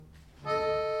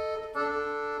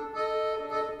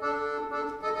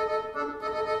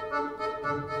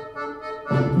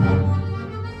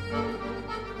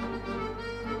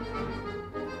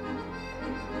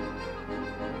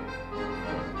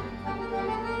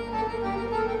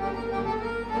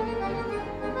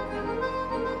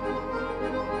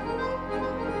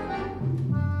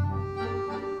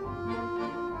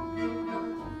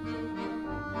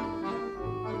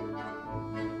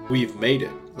We've made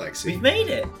it, Lexi. We've made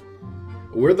it!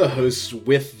 We're the hosts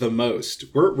with the most.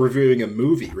 We're reviewing a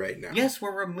movie right now. Yes,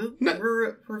 we're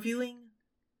reviewing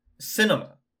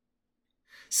cinema.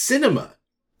 Cinema.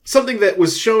 Something that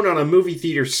was shown on a movie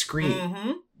theater screen.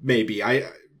 Mm-hmm. Maybe, I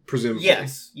presume.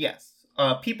 Yes.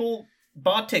 People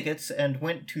bought tickets and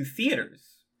went to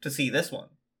theaters to see this one.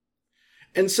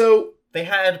 And so... They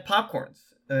had popcorns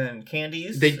and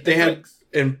candies. They had...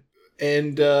 drinks.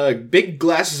 And big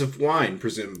glasses of wine,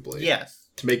 presumably. Yes.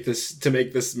 To make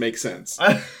this make sense.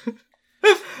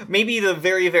 Maybe the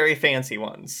very, very fancy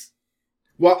ones.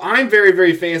 Well, I'm very,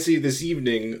 very fancy this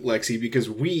evening, Lexi, because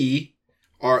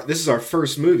this is our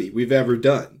first movie we've ever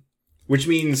done. Which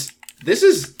means this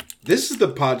is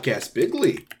the podcast big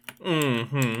league.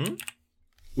 Mm-hmm.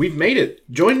 We've made it.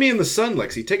 Join me in the sun,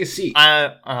 Lexi. Take a seat.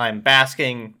 I'm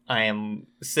basking. I am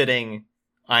sitting.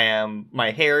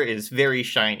 My hair is very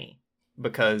shiny.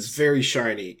 Because it's very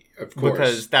shiny, of course.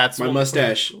 Because that's my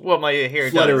mustache what my hair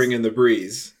fluttering does. in the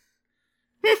breeze.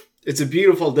 It's a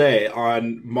beautiful day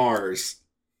on Mars.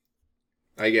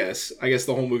 I guess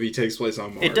the whole movie takes place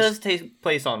on Mars. It does take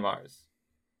place on Mars.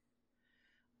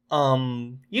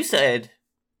 You said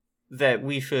that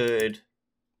we should...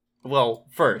 Well,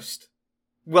 first,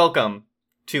 welcome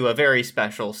to a very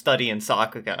special study in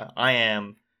Sakuga. I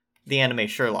am the anime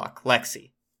Sherlock,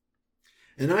 Lexi.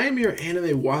 And I am your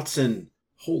anime Watson,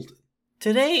 Holden.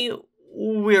 Today,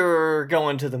 we're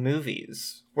going to the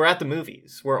movies. We're at the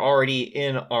movies. We're already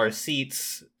in our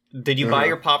seats. Did you buy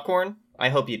your popcorn? I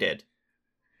hope you did.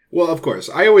 Well, of course.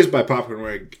 I always buy popcorn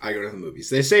when I go to the movies.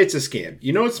 They say it's a scam.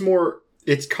 You know,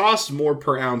 it costs more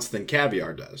per ounce than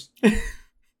caviar does.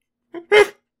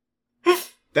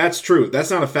 That's true. That's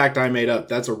not a fact I made up.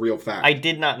 That's a real fact. I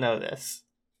did not know this.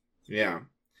 Yeah.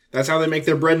 That's how they make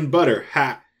their bread and butter.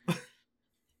 Ha!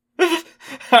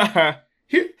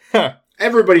 Here,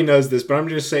 everybody knows this, but I'm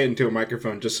just saying into a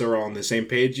microphone just so we're all on the same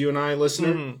page, you and I,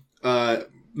 listener. Mm-hmm.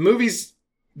 Movies,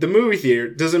 the movie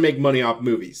theater doesn't make money off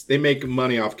movies. They make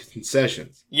money off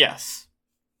concessions. Yes.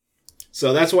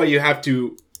 So that's why you have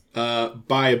to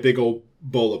buy a big old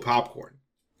bowl of popcorn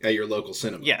at your local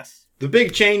cinema. Yes. The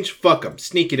big change, fuck them.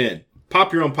 Sneak it in.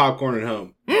 Pop your own popcorn at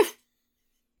home.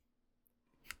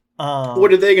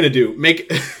 What are they going to do? Make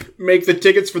the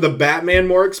tickets for the Batman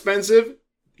more expensive?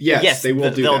 Yes, they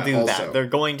will do that. They'll do also. That. They're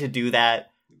going to do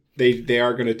that. They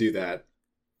are going to do that.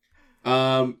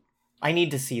 I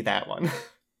need to see that one.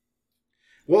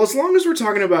 Well, as long as we're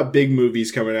talking about big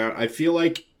movies coming out, I feel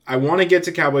like I want to get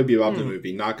to Cowboy Bebop the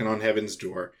movie, knocking on heaven's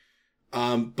door.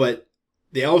 But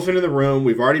the elephant in the room,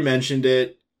 we've already mentioned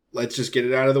it. Let's just get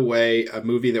it out of the way. A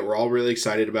movie that we're all really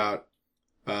excited about.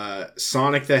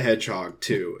 Sonic the Hedgehog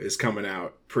 2 is coming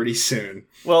out pretty soon.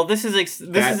 Well, this is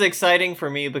exciting for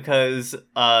me because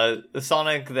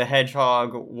Sonic the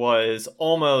Hedgehog was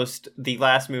almost the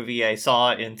last movie I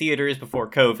saw in theaters before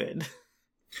COVID.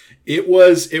 It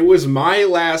was my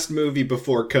last movie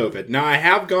before COVID. Now I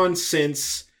have gone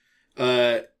since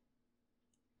to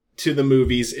the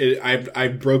movies.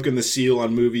 I've broken the seal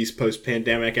on movies post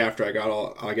pandemic after I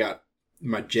got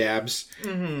my jabs.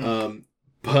 Mm-hmm.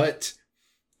 But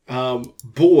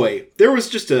boy, there was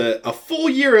just a full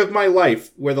year of my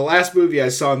life where the last movie I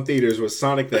saw in theaters was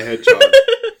Sonic the Hedgehog.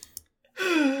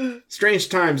 Strange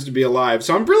times to be alive.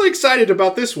 So I'm really excited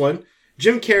about this one.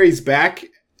 Jim Carrey's back,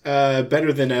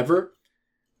 better than ever.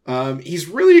 He's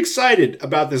really excited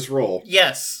about this role.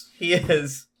 Yes, he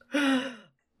is.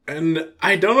 And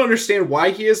I don't understand why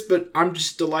he is, but I'm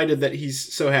just delighted that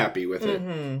he's so happy with it.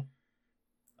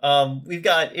 Mm-hmm. We've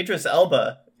got Idris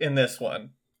Elba in this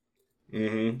one.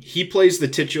 Mm-hmm. He plays the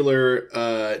titular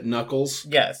Knuckles.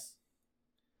 Yes.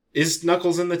 Is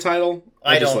Knuckles in the title?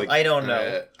 I don't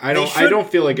know. I don't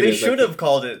feel like it is. They should have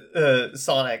called it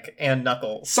Sonic and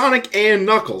Knuckles. Sonic and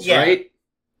Knuckles, right?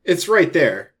 It's right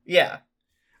there. Yeah.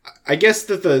 I guess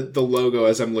that the logo,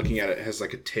 as I'm looking at it, has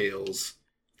like a Tails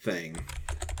thing.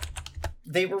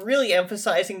 They were really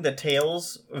emphasizing the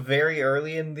Tails very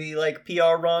early in the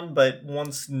PR run, but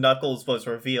once Knuckles was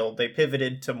revealed, they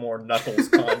pivoted to more Knuckles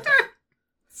content.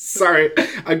 Sorry,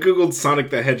 I googled Sonic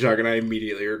the Hedgehog and I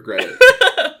immediately regret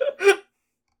it.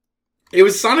 It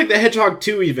was Sonic the Hedgehog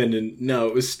 2 even, and no,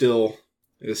 it was still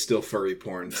furry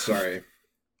porn. Sorry.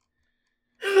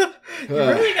 You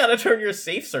really gotta turn your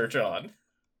safe search on.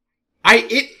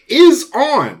 It is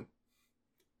on.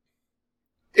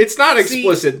 It's not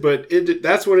explicit, but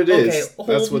that's what it is.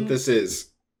 Okay, that's what this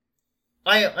is.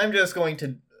 I'm just going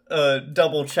to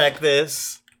double check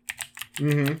this.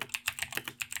 Mm-hmm.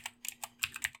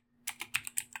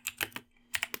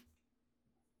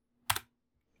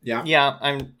 Yeah.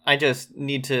 Yeah, I just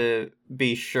need to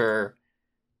be sure.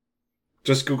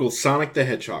 Just Google Sonic the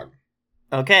Hedgehog.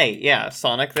 Okay, yeah,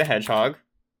 Sonic the Hedgehog.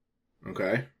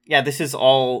 Okay. Yeah, this is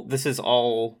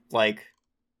all like...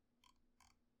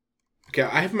 Okay,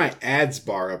 I have my ads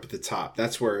bar up at the top.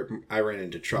 That's where I ran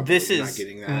into trouble. This You're is not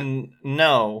getting that.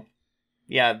 No.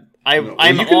 Yeah, I'm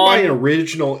you can buy an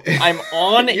original. I'm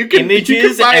on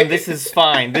images, and this is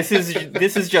fine. This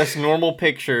is just normal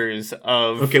pictures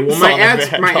of. Okay, well, my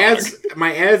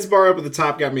ads bar up at the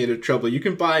top got me into trouble. You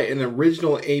can buy an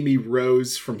original Amy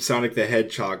Rose from Sonic the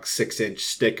Hedgehog 6-inch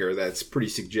sticker. That's pretty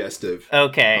suggestive.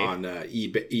 Okay. On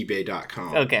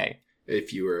eBay.com. Okay.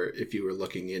 If you were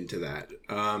looking into that.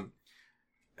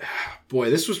 Boy,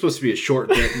 this was supposed to be a short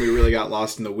bit, and we really got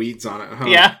lost in the weeds on it, huh?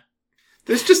 Yeah.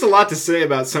 There's just a lot to say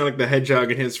about Sonic the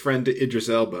Hedgehog and his friend Idris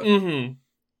Elba. Mm-hmm.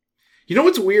 You know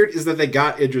what's weird is that they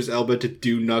got Idris Elba to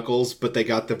do Knuckles, but they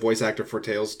got the voice actor for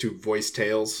Tails to voice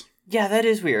Tails. Yeah, that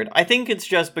is weird. I think it's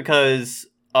just because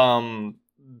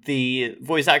the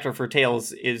voice actor for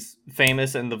Tails is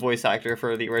famous and the voice actor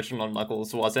for the original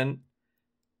Knuckles wasn't.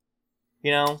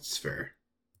 You know? It's fair.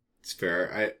 It's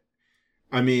fair.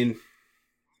 I mean,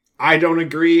 I don't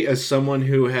agree as someone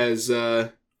who has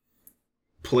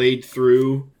played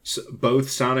through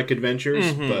both Sonic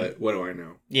adventures, but what do I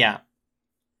know? Yeah.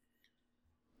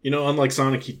 You know, unlike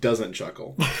Sonic, he doesn't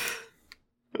chuckle.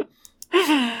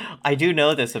 I do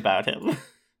know this about him.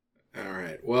 All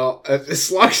right. Well,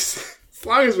 as long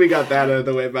as we got that out of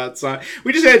the way about Sonic,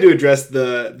 we just had to address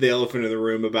the elephant in the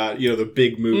room about, you know, the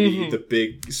big movie, the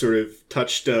big sort of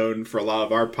touchstone for a lot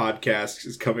of our podcasts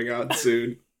is coming out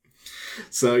soon.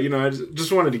 So, you know, I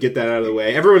just wanted to get that out of the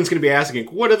way. Everyone's going to be asking,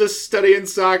 what are the Study in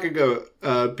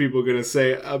Sakuga people going to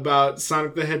say about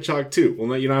Sonic the Hedgehog 2?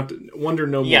 Well, you don't have to wonder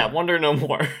no more. Yeah, wonder no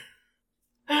more.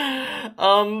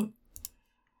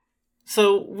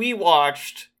 So we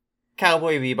watched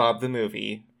Cowboy Bebop the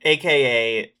movie,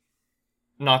 aka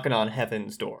Knockin' on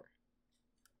Heaven's Door.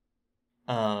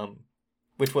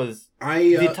 Which was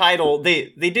the title.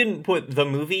 They didn't put the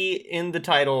movie in the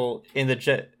title in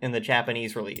the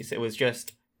Japanese release. It was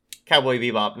just Cowboy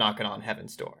Bebop Knockin' on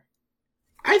Heaven's Door.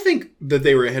 I think that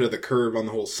they were ahead of the curve on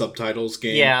the whole subtitles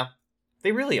game. Yeah,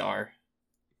 they really are.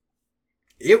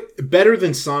 Better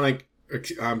than Sonic.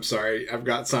 I'm sorry, I've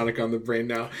got Sonic on the brain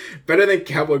now. Better than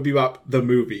Cowboy Bebop the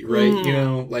movie, right? You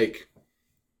know, like.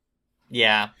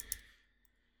 Yeah.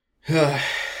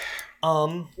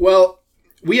 Well.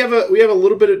 We have a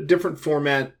little bit of different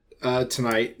format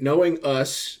tonight. Knowing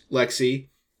us, Lexi,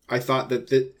 I thought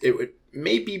that it would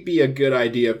maybe be a good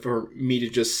idea for me to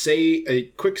just say a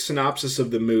quick synopsis of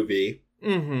the movie.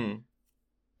 Mm-hmm.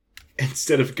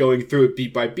 Instead of going through it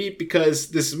beat by beat,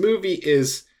 because this movie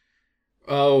is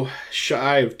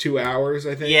shy of 2 hours,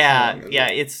 I think. Yeah,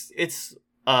 it's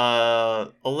a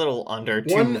little under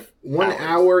 2 1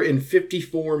 hour and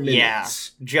 54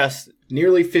 minutes. Yeah, just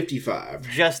nearly 55.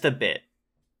 Just a bit.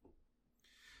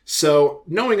 So,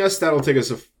 knowing us, that'll take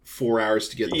us 4 hours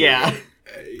to get through. Yeah.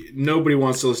 Nobody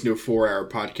wants to listen to a 4-hour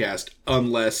podcast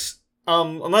unless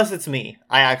it's me.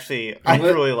 I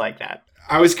really like that.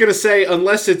 I was gonna say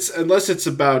unless it's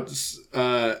about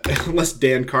unless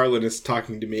Dan Carlin is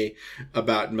talking to me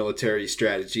about military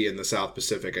strategy in the South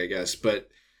Pacific, I guess. But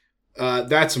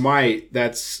that's my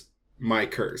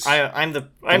curse. I'm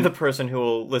the person who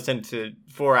will listen to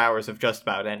 4 hours of just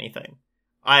about anything.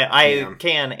 I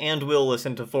can and will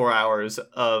listen to 4 hours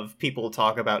of people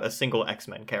talk about a single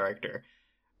X-Men character.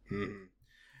 Mm-hmm.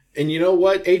 And you know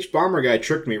what? H. Bomber Guy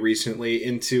tricked me recently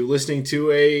into listening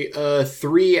to a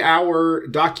 3-hour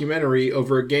documentary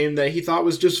over a game that he thought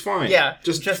was just fine. Yeah,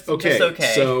 just okay.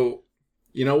 So,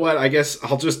 you know what? I guess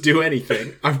I'll just do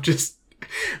anything. I'm just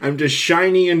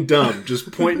shiny and dumb.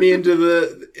 Just point me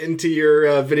into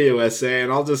your video essay,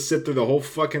 and I'll just sit through the whole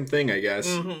fucking thing, I guess.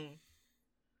 Mm-hmm.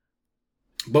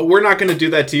 But we're not going to do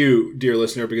that to you, dear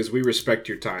listener, because we respect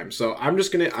your time. So I'm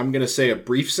gonna say a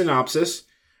brief synopsis,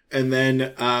 and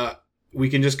then we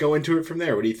can just go into it from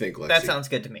there. What do you think, Lexi? That sounds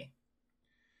good to me.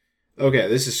 Okay,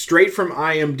 this is straight from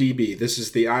IMDb. This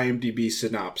is the IMDb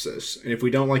synopsis. And if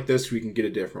we don't like this, we can get a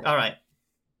different one. All right.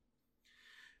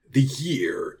 The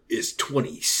year is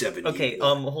 2070. Okay,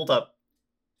 hold up.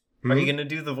 Are you going to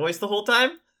do the voice the whole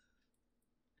time?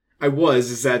 I was.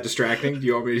 Is that distracting? Do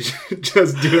you want me to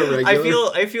just do it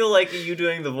regular? I feel like you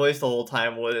doing the voice the whole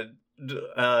time would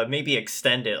maybe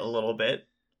extend it a little bit.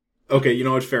 Okay, you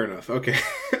know what? Fair enough. Okay.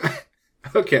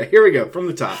 Okay, here we go, from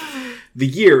the top. The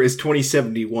year is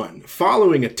 2071.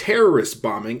 Following a terrorist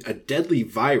bombing, a deadly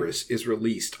virus is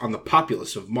released on the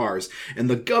populace of Mars, and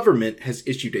the government has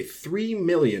issued a 3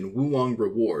 million Wulong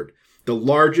reward, the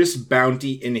largest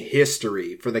bounty in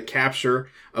history for the capture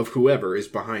of whoever is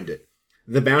behind it.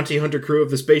 The bounty hunter crew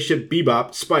of the spaceship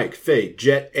Bebop, Spike, Faye,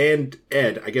 Jet, and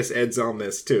Ed, I guess Ed's on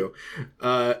this too,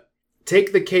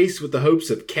 take the case with the hopes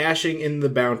of cashing in the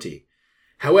bounty.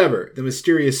 However, the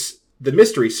mystery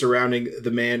surrounding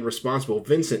the man responsible,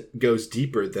 Vincent, goes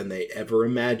deeper than they ever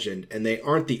imagined, and they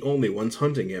aren't the only ones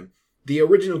hunting him. The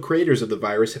original creators of the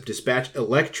virus have dispatched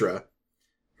Elektra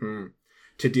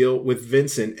to deal with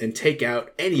Vincent and take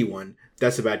out anyone,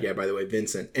 that's a bad guy by the way,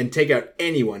 Vincent, and take out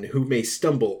anyone who may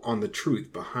stumble on the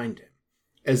truth behind him.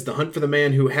 As the hunt for the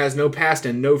man who has no past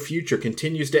and no future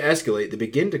continues to escalate, they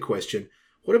begin to question,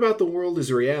 what about the world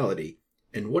is reality?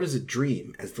 And what is a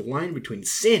dream, as the line between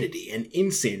sanity and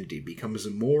insanity becomes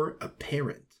more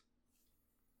apparent?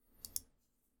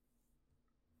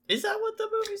 Is that what the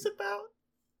movie's about?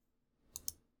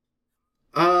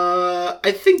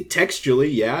 I think textually,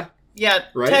 yeah. Yeah,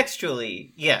 right?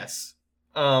 Textually, yes.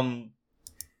 I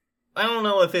don't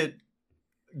know if it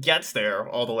gets there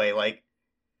all the way, like...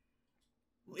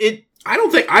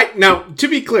 Now, to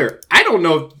be clear, I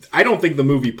don't think the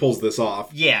movie pulls this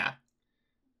off. Yeah.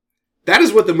 That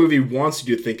is what the movie wants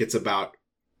you to think it's about.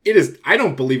 I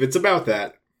don't believe it's about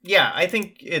that. Yeah, I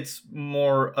think it's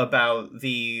more about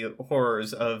the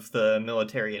horrors of the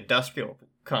military-industrial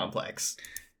complex.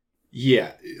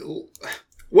 Yeah.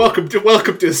 Welcome to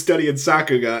A Study in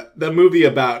Sakuga. The movie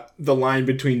about the line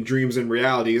between dreams and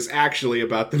reality is actually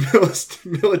about the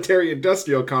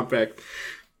military-industrial complex.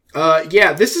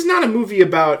 Yeah, this is not a movie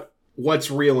about what's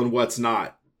real and what's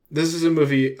not. This is a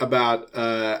movie about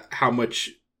how much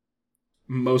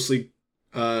mostly,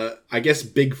 I guess,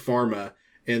 big pharma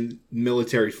and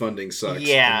military funding sucks.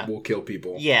 Yeah. And will kill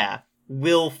people. Yeah.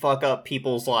 Will fuck up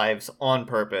people's lives on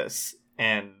purpose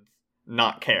and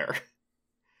not care.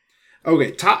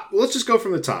 Okay, let's just go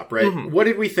from the top, right? Mm-hmm. What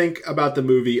did we think about the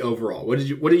movie overall? What do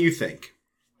you think?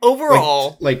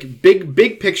 Overall, like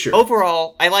big picture.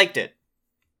 Overall, I liked it.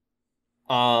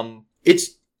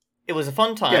 It was a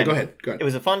fun time. Yeah, go ahead. It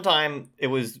was a fun time. It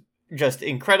was just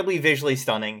incredibly visually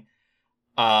stunning.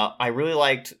 I really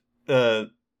liked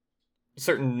the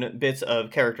certain bits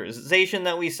of characterization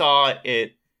that we saw.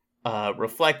 It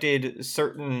reflected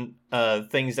certain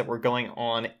things that were going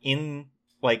on in,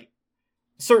 like,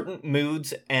 certain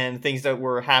moods and things that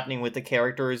were happening with the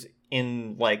characters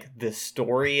in, like, this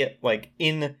story. Like,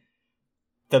 in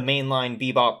the mainline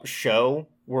Bebop show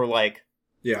were, like,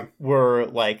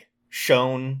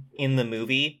 shown in the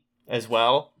movie as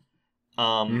well.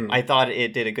 I thought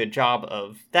it did a good job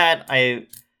of that. And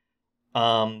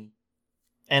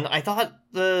I thought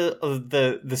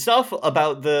the stuff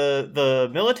about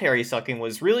the military sucking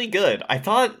was really good. I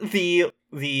thought the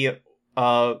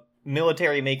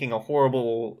military making a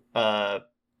horrible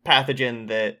pathogen,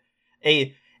 that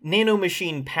a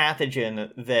nanomachine pathogen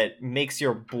that makes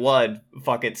your blood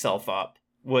fuck itself up,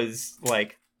 was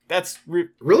like, that's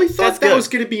really thought that good. Was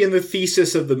going to be in the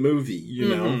thesis of the movie, you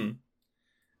know?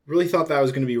 Really thought that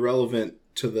was going to be relevant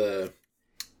to the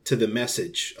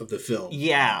message of the film.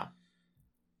 Yeah.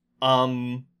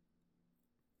 But,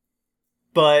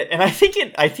 and I think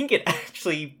it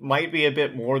actually might be a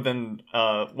bit more than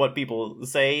what people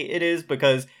say it is,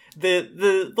 because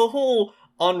the whole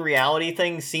unreality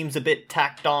thing seems a bit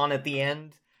tacked on at the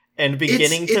end and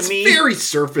beginning to me. It's very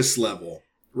surface level,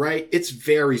 right? It's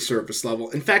very surface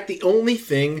level. In fact, the only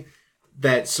thing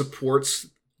that supports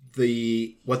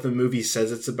what the movie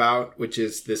says it's about, which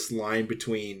is this line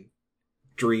between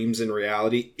dreams and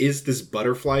reality, is this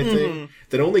butterfly thing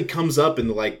that only comes up in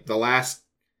the last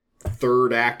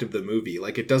third act of the movie.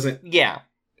 Like, it doesn't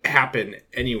happen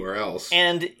anywhere else.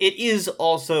 And it is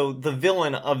also the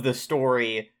villain of the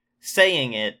story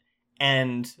saying it,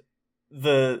 and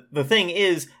the thing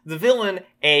is, the villain,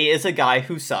 A, is a guy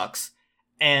who sucks,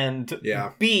 and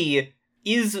B,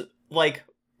 is, like,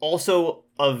 also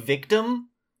a victim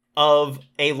of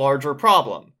a larger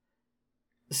problem.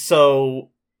 So,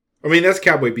 I mean, that's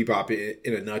Cowboy Bebop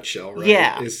in a nutshell, right?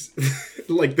 Yeah.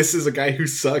 Like, this is a guy who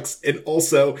sucks, and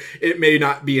also, it may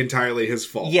not be entirely his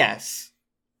fault. Yes.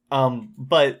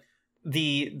 But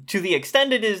to the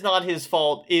extent it is not his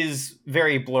fault is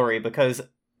very blurry, because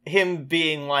him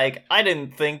being like, I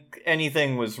didn't think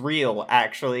anything was real,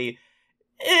 actually,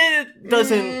 it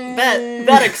doesn't,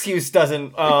 that excuse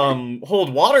doesn't,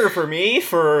 hold water for me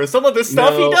for some of the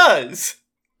stuff he does.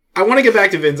 I want to get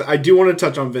back to Vincent. I do want to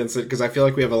touch on Vincent, because I feel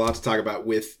like we have a lot to talk about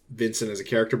with Vincent as a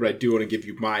character, but I do want to give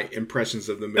you my impressions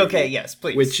of the movie. Okay, yes,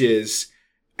 please. Which is,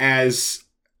 as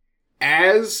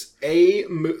a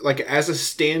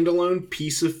standalone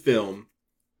piece of film,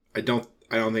 I don't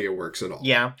think it works at all.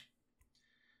 Yeah.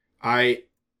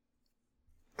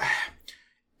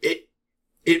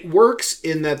 It works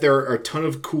in that there are a ton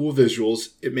of cool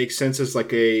visuals. It makes sense as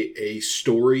like a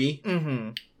story,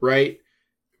 right?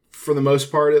 For the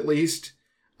most part, at least.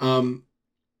 And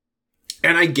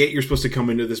I get you're supposed to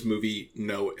come into this movie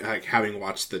having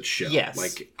watched the show. Yes.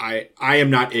 Like I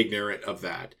am not ignorant of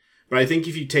that. But I think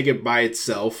if you take it by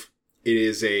itself, it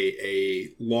is a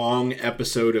long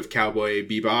episode of Cowboy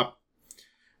Bebop,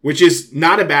 which is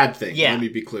not a bad thing. Yeah. Let me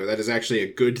be clear. That is actually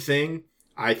a good thing.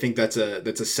 I think that's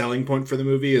a selling point for the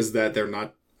movie, is that they're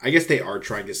not, I guess they are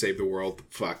trying to save the world.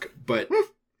 Fuck. But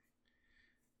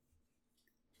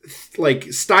like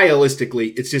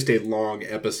stylistically, it's just a long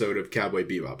episode of Cowboy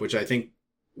Bebop, which I think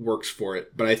works for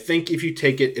it. But I think if you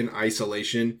take it in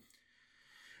isolation,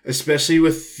 especially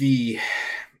with the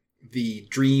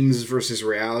dreams versus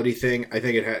reality thing, I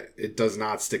think it does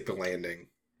not stick the landing.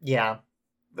 Yeah.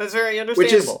 That's very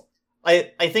understandable.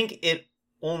 I think it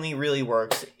only really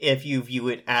works if you view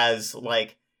it as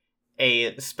like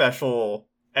a special,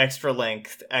 extra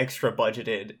length, extra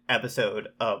budgeted episode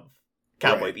of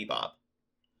Cowboy Bebop.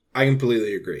 I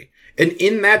completely agree. And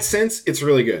in that sense, it's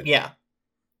really good. Yeah.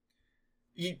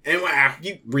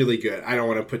 Really good. I don't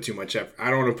want to put too much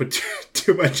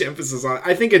too much emphasis on it.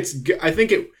 I think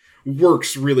it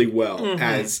works really well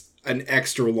as an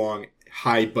extra long,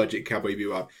 high budget Cowboy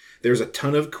Bebop. There's a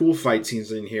ton of cool fight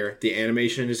scenes in here. The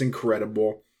animation is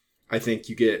incredible. I think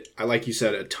you get, like you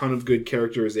said, a ton of good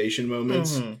characterization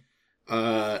moments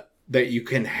that you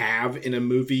can have in a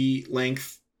movie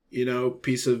length,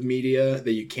 piece of media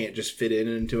that you can't just fit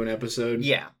into an episode.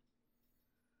 Yeah.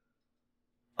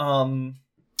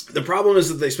 The problem is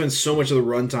that they spend so much of the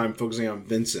runtime focusing on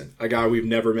Vincent, a guy we've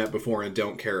never met before and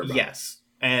don't care about. Yes.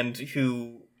 And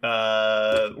who,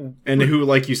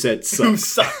 like you said, sucks. Who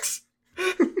sucks.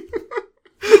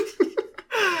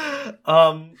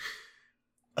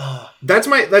 That's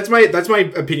my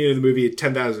opinion of the movie at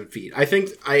 10,000 feet. I think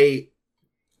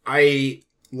I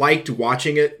liked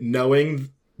watching it knowing,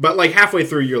 but like halfway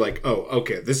through you're like, oh,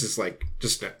 okay, this is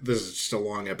just a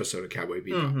long episode of Cowboy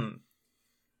Bebop.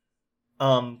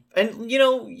 And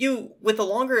you with the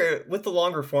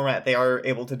longer format, they are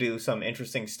able to do some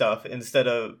interesting stuff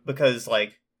because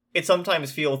like it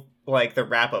sometimes feels like the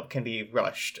wrap up can be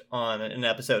rushed on an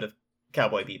episode of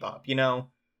Cowboy Bebop,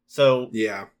 So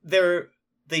yeah,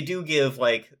 they do give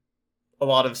like a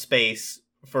lot of space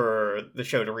for the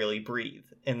show to really breathe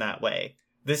in that way.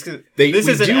 We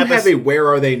have a Where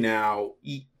Are They Now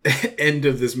end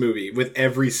of this movie with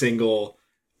every single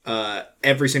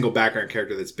background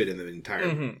character that's been in the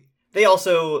entire movie. They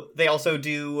also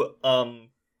do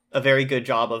a very good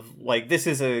job of like, this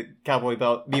is a Cowboy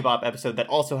Bebop episode that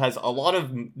also has a lot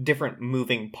of different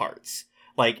moving parts.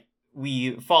 Like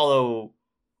we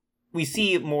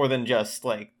see more than just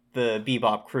like the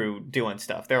Bebop crew doing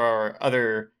stuff. There are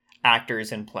other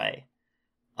actors in play.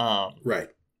 Right.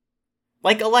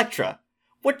 Like Elektra.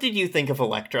 What did you think of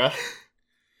Elektra?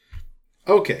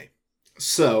 Okay.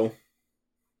 So,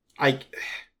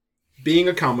 being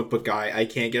a comic book guy, I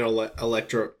can't get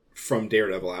Elektra from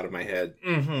Daredevil out of my head.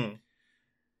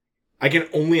 I can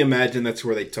only imagine that's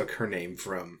where they took her name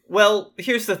from. Well,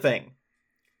 here's the thing.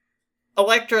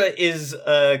 Elektra is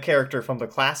a character from the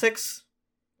classics.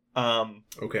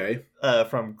 Okay.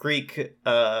 From Greek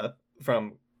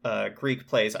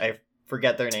plays. I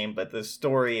forget their name, but the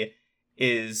story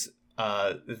is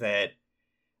that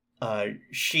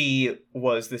she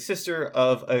was the sister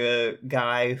of a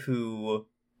guy who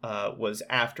was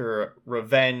after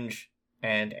revenge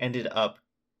and ended up,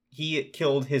 he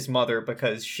killed his mother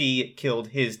because she killed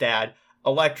his dad.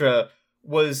 Elektra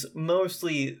was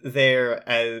mostly there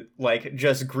as like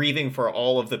just grieving for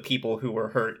all of the people who were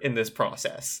hurt in this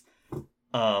process.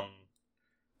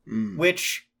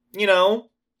 Which,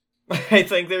 I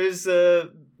think there's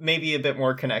maybe a bit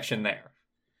more connection there.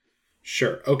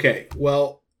 Sure. Okay.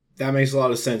 Well, that makes a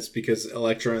lot of sense because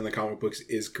Elektra in the comic books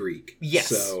is Greek. Yes.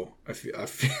 So I feel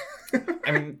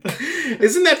I mean,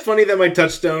 isn't that funny that my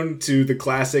touchstone to the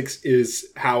classics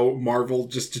is how Marvel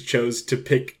just chose to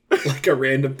pick like a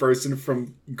random person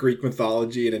from Greek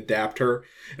mythology and adapt her?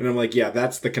 And I'm like, yeah,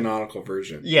 that's the canonical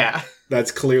version. Yeah.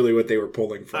 That's clearly what they were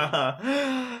pulling from.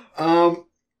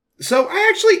 So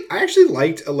I actually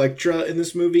liked Elektra in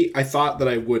this movie. I thought that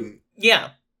I wouldn't.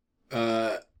 Yeah.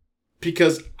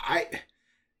 Because I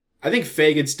think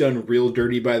Faye gets done real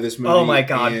dirty by this movie. Oh my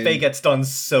god, Faye gets done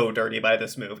so dirty by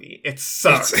this movie. It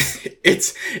sucks.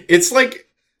 It's like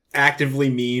actively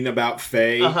mean about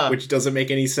Faye, which doesn't make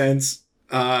any sense.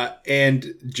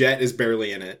 And Jet is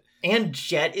barely in it.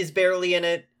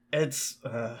 It's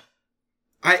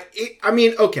I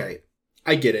mean, okay,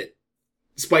 I get it.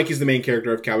 Spike is the main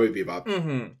character of Cowboy Bebop.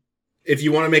 Mm-hmm. If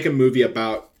you want to make a movie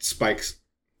about Spike's,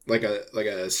 like a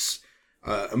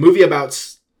movie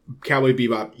about Cowboy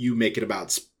Bebop, you make it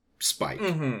about Spike.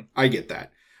 Mm-hmm. I get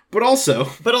that. But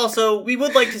also, we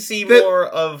would like to see more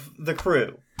of the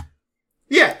crew.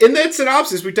 Yeah, in that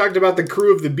synopsis, we talked about the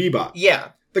crew of the Bebop. Yeah.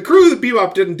 The crew of the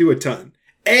Bebop didn't do a ton.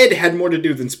 Ed had more to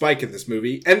do than Spike in this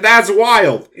movie, and that's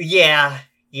wild. Yeah.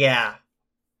 It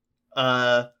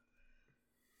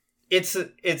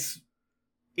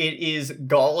is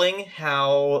galling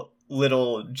how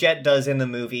little Jet does in the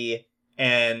movie,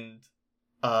 and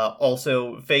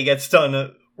also Faye gets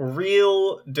done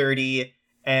real dirty,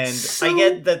 and I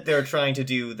get that they're trying to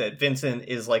do that Vincent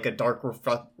is like a dark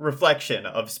reflection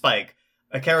of Spike,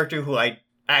 a character who I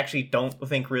actually don't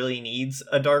think really needs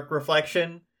a dark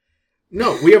reflection.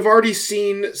 No, we have already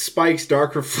seen Spike's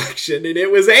dark reflection, and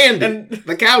it was Andy,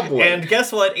 the cowboy. And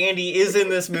guess what? Andy is in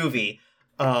this movie.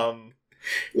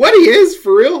 What, he is?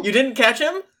 For real? You didn't catch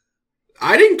him?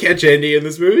 I didn't catch Andy in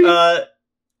this movie.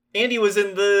 Andy was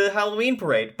in the Halloween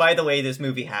parade. By the way, this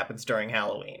movie happens during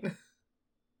Halloween.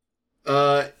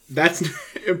 That's an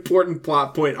important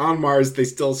plot point. On Mars, they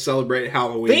still celebrate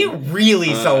Halloween. They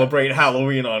really celebrate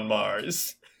Halloween on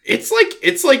Mars. It's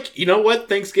like, you know what,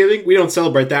 Thanksgiving? We don't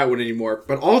celebrate that one anymore.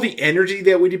 But all the energy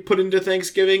that we put into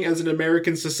Thanksgiving as an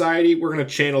American society, we're going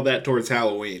to channel that towards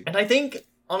Halloween. And I think,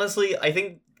 honestly,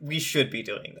 we should be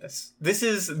doing this. This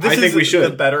is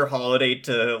the better holiday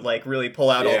to, like, really pull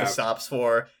out all the stops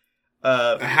for.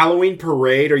 A Halloween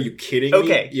parade? Are you kidding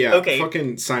me? Yeah, okay.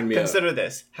 Fucking sign me up. Consider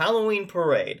this. Halloween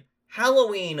parade.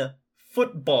 Halloween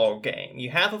football game. You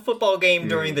have a football game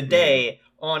during the day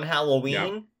on Halloween.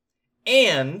 Yeah.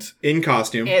 And in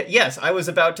costume. Yes, I was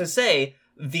about to say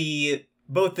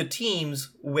both the teams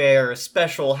wear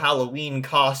special Halloween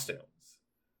costumes.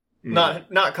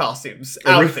 Not costumes,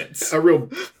 outfits. A real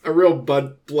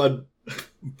blood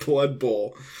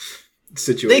bowl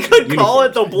situation. They could call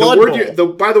it the blood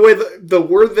bowl. By the way, the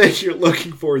word that you're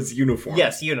looking for is uniform.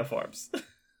 Yes, uniforms.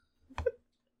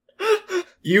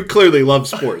 You clearly love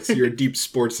sports. You're a deep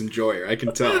sports enjoyer. I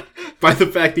can tell by the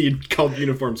fact that you called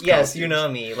uniforms. Yes, costumes. You know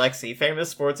me, Lexi, famous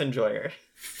sports enjoyer.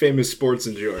 Famous sports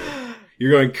enjoyer.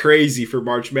 You're going crazy for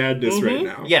March Madness right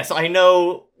now. Yes, I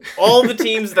know all the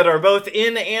teams that are both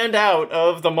in and out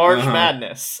of the March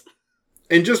Madness.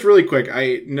 And just really quick,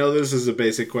 I know this is a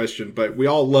basic question, but we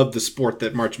all love the sport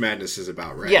that March Madness is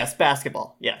about, right? Yes,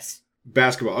 basketball. Yes.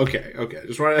 Basketball. Okay.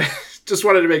 Just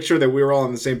wanted to make sure that we were all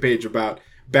on the same page about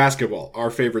basketball, our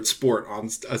favorite sport on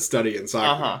a study in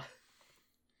soccer.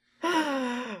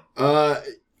 I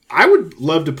would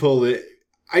love to pull it.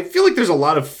 I feel like there's a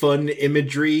lot of fun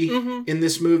imagery in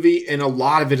this movie, and a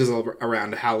lot of it is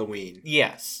around Halloween.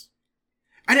 Yes.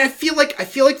 And I feel like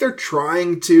they're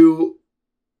trying to,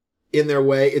 in their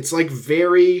way, it's like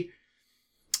very...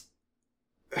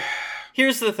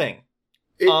 Here's the thing.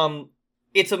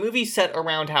 It's a movie set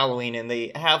around Halloween, and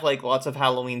they have, like, lots of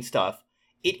Halloween stuff.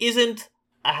 It isn't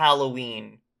a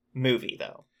Halloween movie,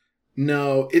 though.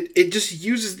 No, it just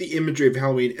uses the imagery of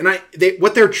Halloween, and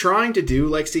what they're trying to do,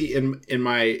 Lexi, in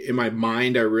my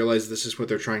mind, I realize this is what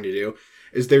they're trying to do,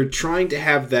 is they're trying to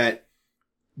have that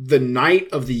the night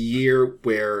of the year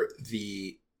where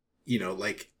the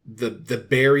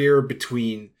barrier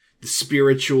between the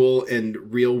spiritual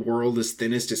and real world is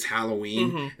thinnest is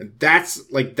Halloween, and that's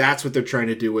what they're trying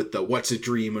to do with the what's a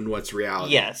dream and what's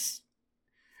reality. Yes,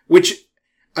 which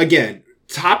again,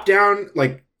 top down,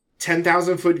 like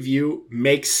 10,000 foot view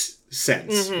makes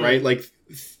sense, right? Like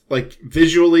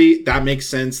visually that makes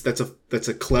sense. That's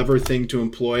a clever thing to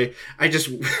employ. I just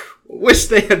wish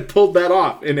they had pulled that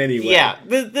off in any way. Yeah,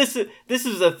 this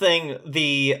is a thing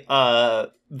the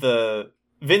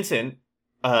Vincent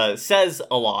says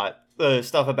a lot,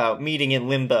 stuff about meeting in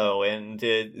limbo, and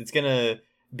it's gonna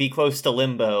be close to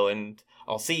limbo, and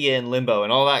I'll see you in limbo,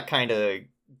 and all that kind of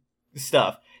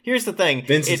stuff. Here's the thing.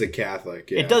 Vincent's a Catholic.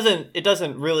 Yeah. It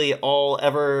doesn't really all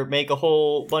ever make a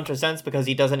whole bunch of sense because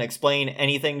he doesn't explain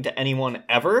anything to anyone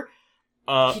ever.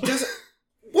 He doesn't.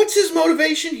 What's his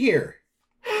motivation here?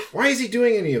 Why is he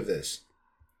doing any of this?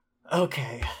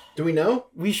 Okay. Do we know?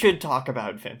 We should talk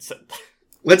about Vincent.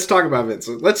 Let's talk about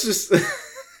Vincent. Let's just...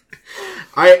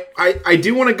 I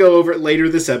do want to go over it later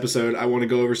this episode. I want to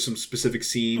go over some specific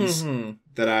scenes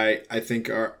that I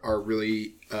think are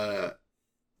really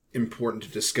important to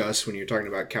discuss when you're talking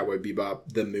about Cowboy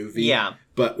Bebop, the movie. Yeah.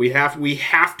 But we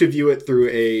have to view it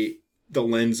through the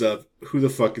lens of who the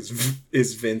fuck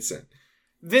is Vincent.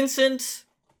 Vincent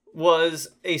was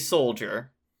a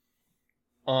soldier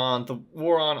on the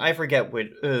war on, I forget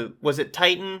which, was it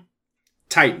Titan?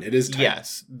 Titan, it is Titan.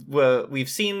 Yes. Well, we've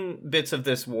seen bits of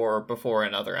this war before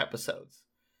in other episodes.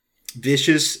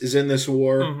 Vicious is in this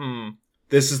war. Mm-hmm.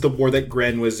 This is the war that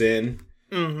Gren was in.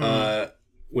 Mm-hmm.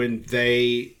 When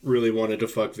they really wanted to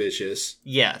fuck Vicious.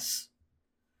 Yes.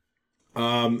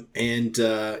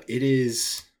 It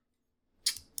is...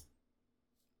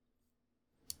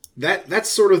 That's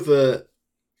sort of the...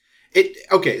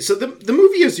 Okay, so the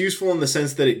movie is useful in the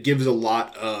sense that it gives a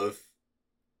lot of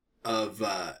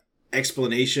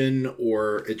explanation,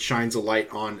 or it shines a light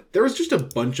on... There was just a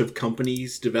bunch of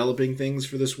companies developing things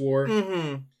for this war.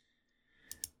 Mm-hmm.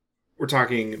 We're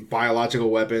talking biological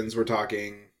weapons, we're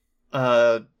talking...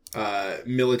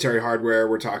 military hardware,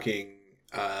 we're talking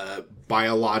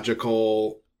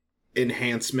biological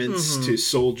enhancements to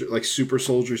soldier, like super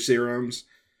soldier serums.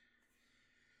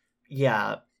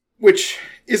 Yeah. Which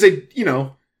is an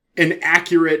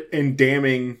accurate and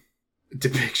damning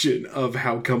depiction of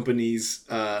how companies,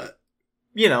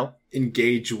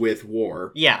 engage with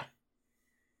war. Yeah.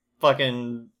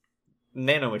 Fucking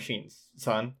nanomachines,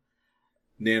 son.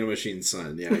 Nanomachine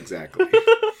son, yeah, exactly.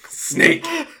 Snake.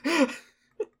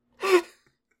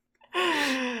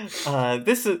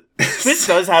 This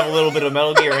does have a little bit of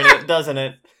Metal Gear in it, doesn't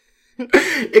it?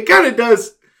 It kind of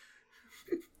does.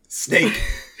 Snake.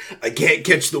 I can't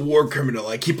catch the war criminal.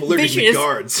 I keep alerting the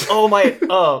guards.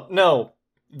 Oh, no.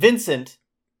 Vincent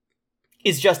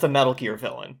is just a Metal Gear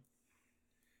villain.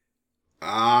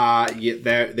 Yeah,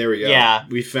 there we go. Yeah.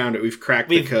 We found it. We've cracked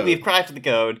the code. We've cracked the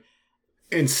code.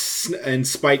 And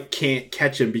Spike can't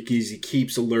catch him because he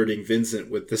keeps alerting Vincent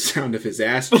with the sound of his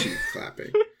ass cheek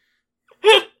clapping.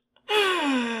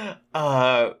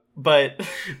 But...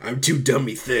 I'm too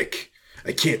dummy thick.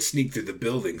 I can't sneak through the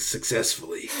buildings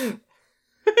successfully.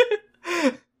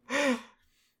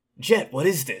 Jet, what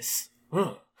is this?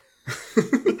 Huh.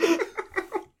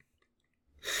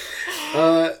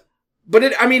 But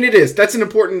it is. That's an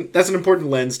important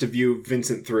lens to view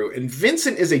Vincent through. And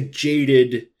Vincent is a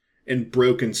jaded and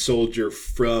broken soldier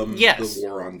from the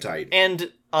war on Titan.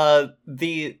 And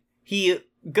he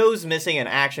goes missing in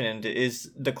action and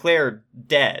is declared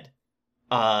dead.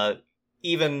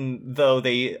 Even though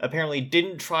they apparently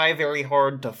didn't try very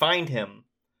hard to find him.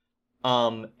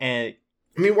 And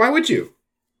why would you?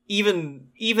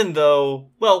 Even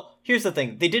though, well, here's the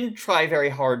thing. They didn't try very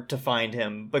hard to find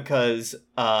him because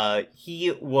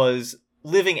he was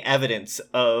living evidence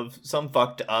of some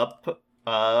fucked up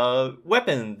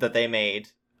weapon that they made.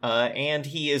 And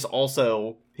he is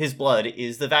also, his blood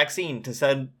is the vaccine to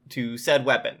said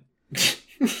weapon.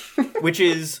 Which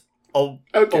is a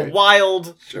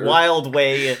wild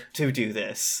way to do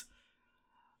this.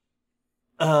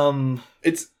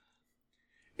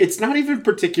 It's not even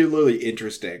particularly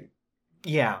interesting.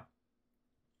 Yeah.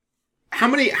 How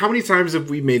many times have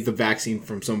we made the vaccine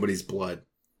from somebody's blood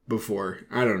before?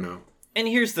 I don't know. And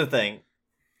here's the thing.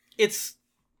 It's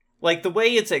like the way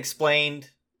it's explained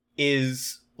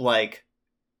is like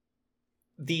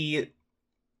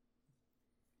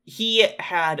he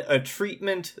had a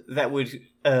treatment that would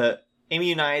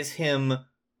immunize him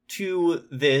to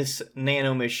this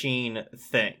nanomachine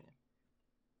thing.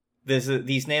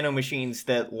 These nanomachines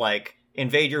that, like,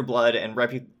 invade your blood and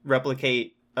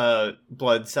replicate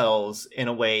blood cells in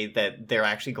a way that they're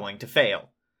actually going to fail.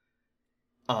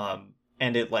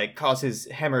 And it, like, causes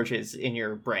hemorrhages in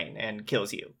your brain and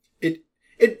kills you.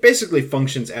 It basically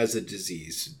functions as a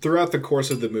disease. Throughout the course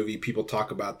of the movie, people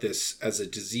talk about this as a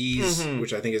disease,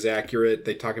 which I think is accurate.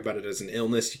 They talk about it as an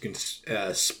illness. You can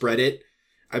spread it,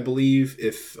 I believe,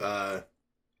 if...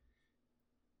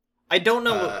 I don't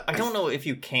know. I don't know if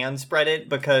you can spread it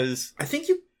because I think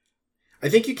you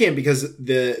can, because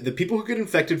the people who get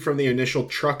infected from the initial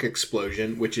truck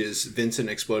explosion, which is Vincent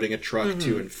exploding a truck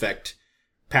to infect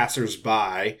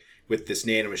passersby with this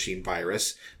nanomachine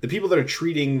virus, the people that are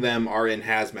treating them are in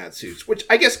hazmat suits, which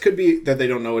I guess could be that they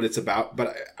don't know what it's about.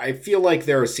 But I feel like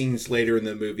there are scenes later in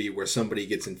the movie where somebody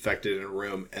gets infected in a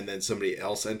room and then somebody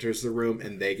else enters the room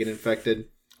and they get infected.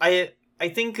 I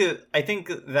think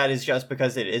that is just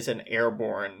because it is an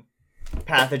airborne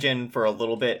pathogen for a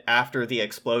little bit after the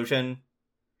explosion,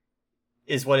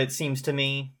 is what it seems to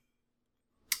me.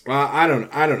 I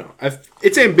don't know.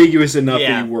 It's ambiguous enough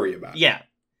that you worry about. Yeah.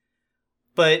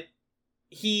 But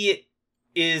he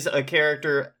is a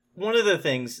character. One of the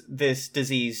things this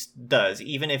disease does,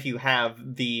 even if you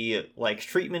have the, like,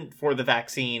 treatment for the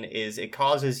vaccine, is it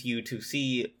causes you to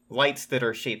see lights that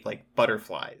are shaped like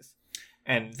butterflies.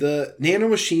 And the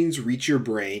nanomachines reach your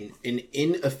brain, and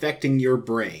in affecting your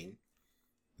brain,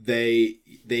 they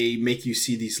make you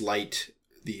see these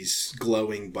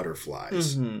glowing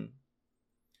butterflies.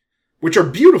 which are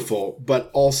beautiful,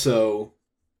 but also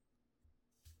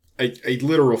a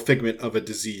literal figment of a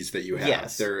disease that you have.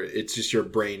 Yes. It's just your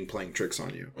brain playing tricks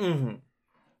on you. Mm-hmm.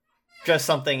 Just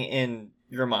something in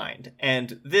your mind.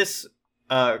 And this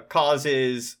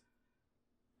causes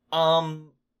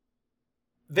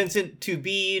Vincent to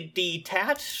be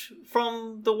detached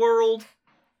from the world.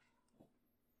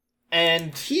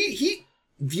 And he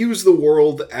views the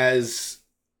world as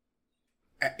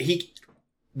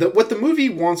what the movie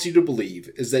wants you to believe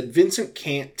is that Vincent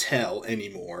can't tell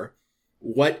anymore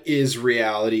what is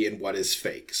reality and what is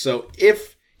fake. So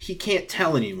if he can't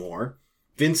tell anymore,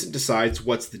 Vincent decides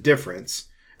what's the difference,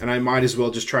 and I might as well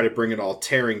just try to bring it all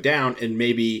tearing down, and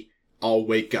maybe I'll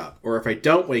wake up. Or if I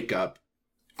don't wake up,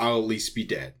 I'll at least be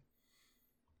dead.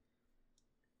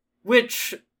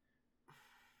 Which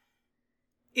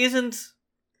isn't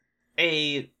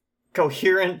a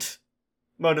coherent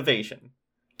motivation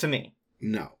to me.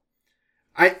 No.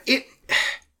 It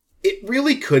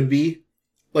really could be.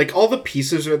 Like, all the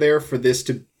pieces are there for this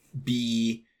to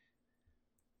be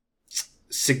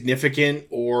significant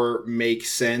or make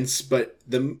sense, but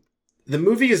the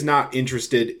movie is not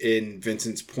interested in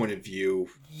Vincent's point of view.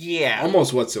 Yeah.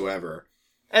 Almost whatsoever.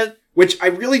 Which I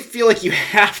really feel like you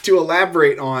have to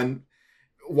elaborate on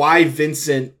why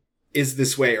Vincent is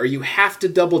this way, or you have to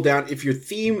double down. If your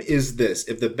theme is this,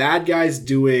 if the bad guy's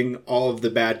doing all of the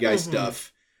bad guy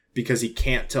stuff because he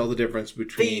can't tell the difference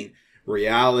between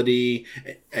reality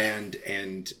and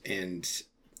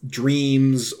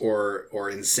dreams or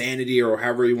insanity or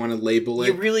however you want to label it.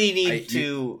 You really need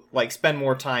to spend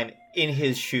more time in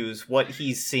his shoes, what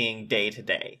he's seeing day to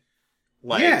day.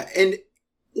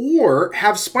 Or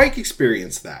have Spike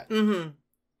experience that. Mm-hmm.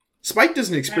 Spike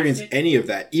doesn't experience any of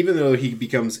that, even though he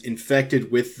becomes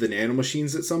infected with the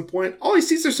nanomachines at some point. All he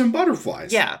sees are some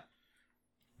butterflies. Yeah.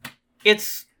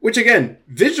 Which, again,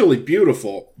 visually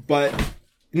beautiful, but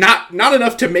not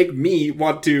enough to make me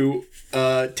want to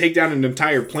take down an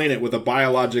entire planet with a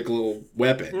biological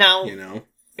weapon. Now, you know?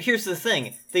 Here's the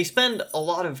thing. They spend a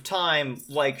lot of time,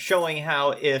 showing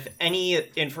how if any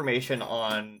information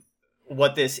on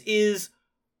what this is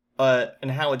and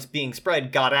how it's being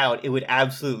spread got out, it would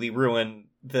absolutely ruin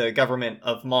the government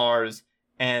of Mars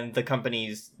and the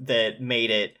companies that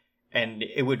made it, and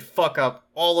it would fuck up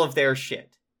all of their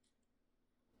shit.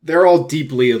 They're all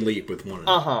deeply in league with one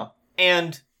another. Uh-huh.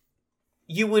 And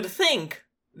you would think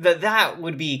that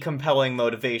would be compelling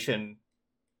motivation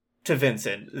to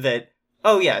Vincent, that,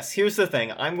 oh yes, here's the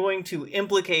thing, I'm going to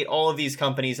implicate all of these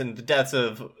companies in the deaths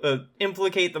of,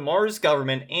 implicate the Mars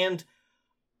government and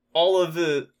all of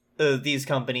these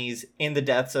companies in the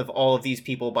deaths of all of these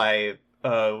people by,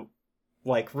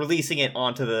 releasing it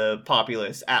onto the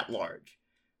populace at large.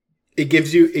 It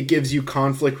gives you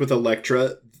conflict with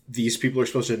Elektra. These people are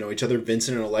supposed to know each other.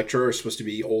 Vincent and Elektra are supposed to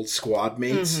be old squad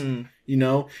mates. Mm-hmm. You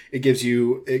know, it gives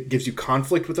you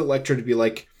conflict with Elektra to be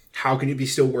like, how can you be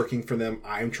still working for them?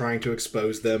 I'm trying to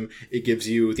expose them. It gives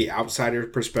you the outsider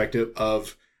perspective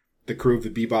of the crew of the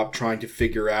Bebop trying to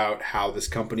figure out how this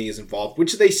company is involved,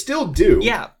 which they still do.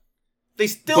 Yeah. They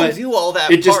still do all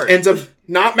that. It just ends up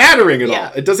not mattering at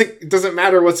all. It doesn't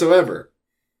matter whatsoever.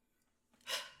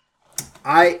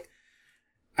 I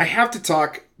have to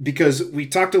talk, because we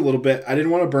talked a little bit. I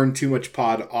didn't want to burn too much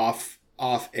pod off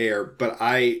air, but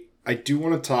I do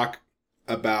want to talk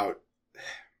about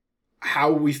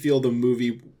how we feel the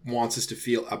movie wants us to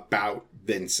feel about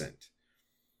Vincent.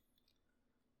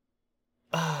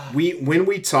 When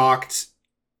we talked,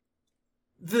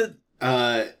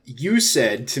 you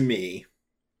said to me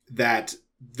that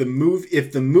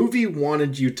if the movie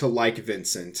wanted you to like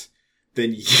Vincent,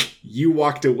 then you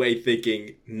walked away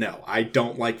thinking, no, I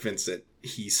don't like Vincent.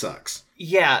 He sucks.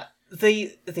 Yeah,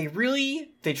 they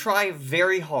try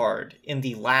very hard in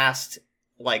the last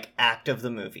act of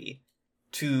the movie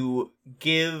to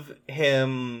give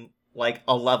him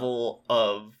a level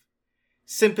of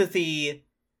sympathy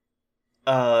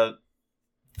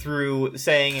through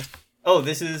saying, oh,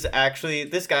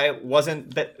 this guy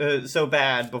wasn't so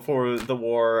bad before the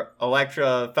war.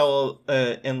 Elektra fell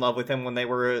in love with him when they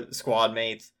were squad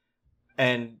mates,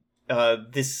 and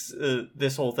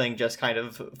this whole thing just kind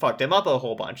of fucked him up a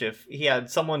whole bunch. If he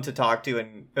had someone to talk to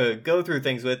and go through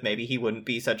things with, maybe he wouldn't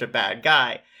be such a bad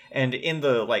guy. And in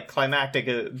the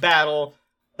climactic battle,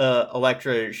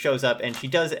 Elektra shows up, and she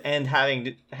does end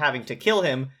having to kill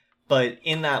him. But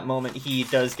in that moment, he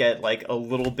does get a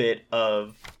little bit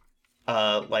of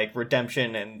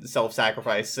redemption and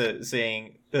self-sacrifice,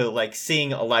 seeing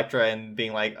Elektra and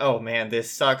being like, oh man,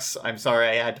 this sucks. I'm sorry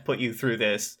I had to put you through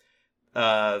this.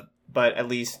 But at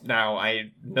least now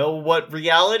I know what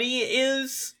reality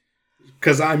is.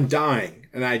 Because I'm dying,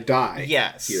 and I die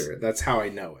Yes. here. That's how I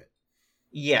know it.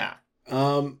 Yeah.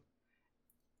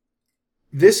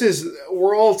 This is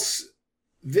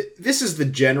this is the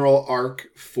general arc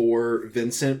for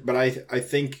Vincent, but I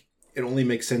think it only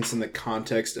makes sense in the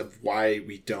context of why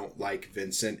we don't like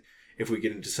Vincent if we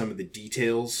get into some of the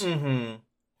details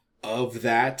of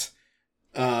that.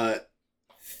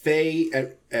 Faye,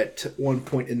 at one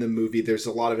point in the movie, there's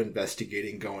a lot of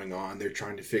investigating going on. They're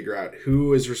trying to figure out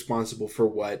who is responsible for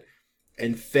what,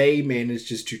 and Faye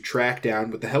manages to track down,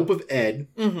 with the help of Ed,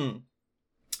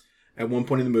 at one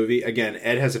point in the movie. Again,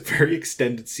 Ed has a very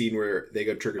extended scene where they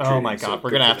go trick-or-treating. Oh my god,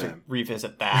 we're gonna have to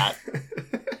revisit that.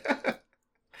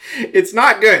 It's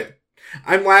not good.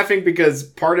 I'm laughing because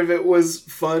part of it was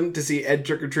fun to see Ed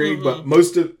trick-or-treating, but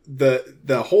most of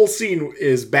the whole scene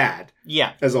is bad.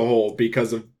 Yeah. As a whole,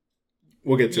 because of...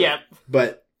 We'll get to it.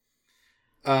 But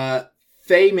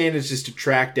Faye manages to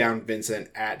track down Vincent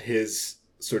at his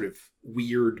sort of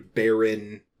weird,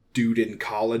 barren dude in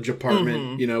college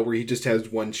apartment, you know, where he just has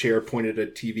one chair pointed at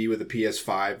a TV with a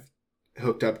PS5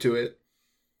 hooked up to it.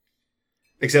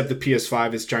 Except the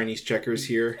PS5 is Chinese checkers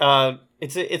here.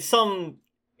 It's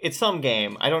some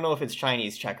game. I don't know if it's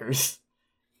Chinese checkers.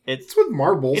 It's with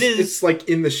marbles. It is. It's like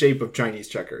in the shape of Chinese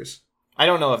checkers. I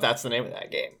don't know if that's the name of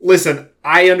that game. Listen,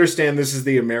 I understand this is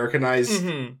the Americanized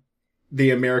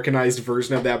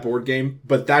version of that board game,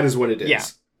 but that is what it is. Yeah.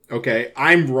 Okay,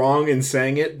 I'm wrong in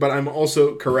saying it, but I'm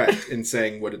also correct in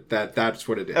saying that's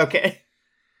what it is. Okay.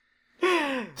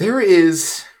 There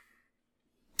is...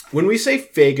 When we say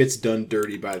Faye gets done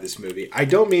dirty by this movie, I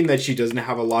don't mean that she doesn't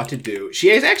have a lot to do. She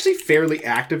is actually fairly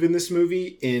active in this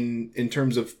movie in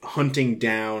terms of hunting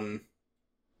down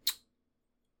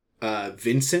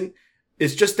Vincent.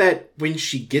 It's just that when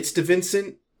she gets to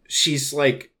Vincent, she's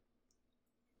like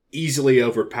easily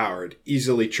overpowered,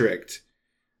 easily tricked,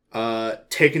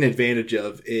 taken advantage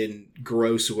of in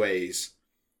gross ways.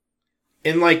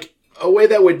 In like a way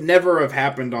that would never have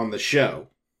happened on the show.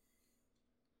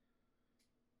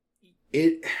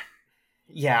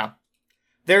 Yeah.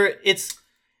 It's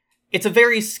a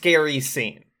very scary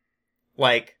scene.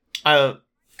 Like,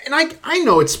 and I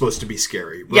know it's supposed to be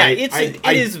scary, right? Yeah, it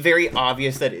is very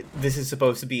obvious that this is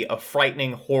supposed to be a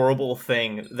frightening, horrible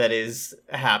thing that is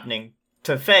happening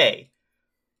to Faye.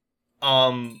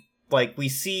 Like, we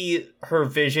see her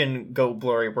vision go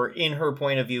blurry. We're in her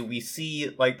point of view. We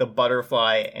see, like, the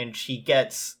butterfly, and she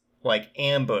gets, like,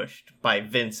 ambushed by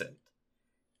Vincent.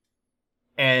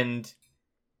 And,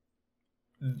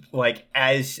 like,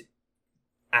 as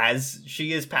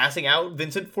she is passing out,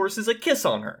 Vincent forces a kiss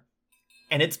on her.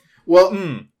 And it's...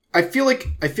 Well, I feel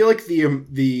like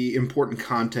the important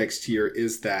context here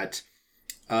is that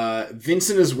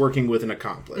Vincent is working with an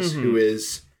accomplice who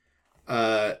is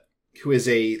a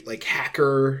like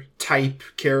hacker type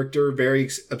character, very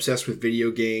obsessed with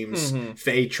video games.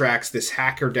 Faye tracks this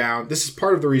hacker down. This is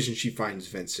part of the reason she finds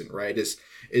Vincent, right? Is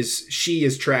she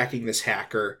is tracking this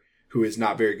hacker who is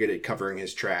not very good at covering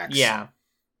his tracks. Yeah.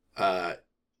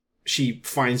 She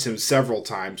finds him several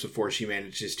times before she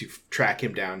manages to track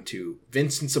him down to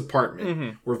Vincent's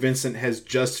apartment, where Vincent has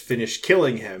just finished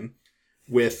killing him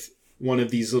with one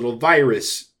of these little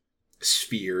virus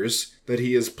spheres that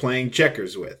he is playing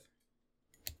checkers with.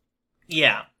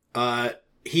 Yeah.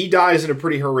 He dies in a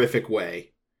pretty horrific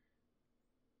way.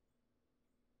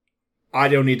 I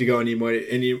don't need to go any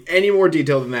more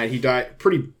detail than that. He died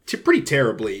pretty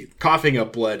terribly, coughing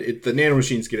up blood. The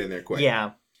nanomachines get in there quick.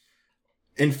 Yeah.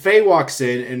 And Faye walks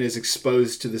in and is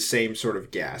exposed to the same sort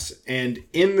of gas. And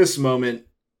in this moment,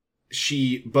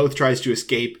 she both tries to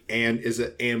escape and is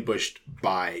ambushed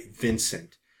by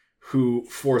Vincent, who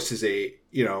forces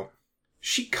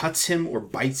she cuts him or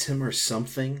bites him or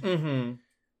something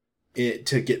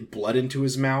to get blood into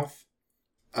his mouth.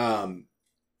 And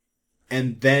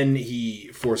then he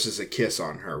forces a kiss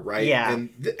on her, right? Yeah.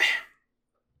 And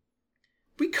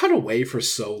we cut away for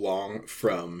so long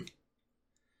from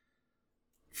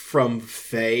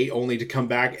Faye, only to come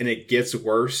back and it gets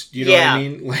worse. Do you know what I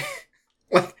mean?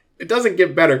 Like it doesn't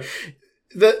get better.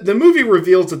 The movie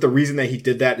reveals that the reason that he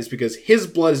did that is because his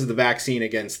blood is the vaccine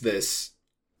against this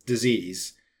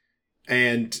disease,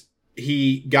 and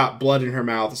he got blood in her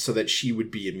mouth so that she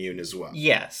would be immune as well.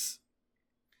 Yes.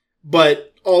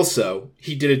 But also,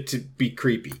 he did it to be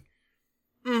creepy.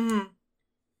 He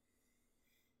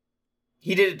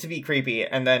did it to be creepy,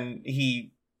 and then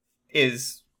he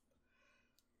is...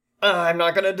 I'm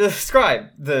not going to describe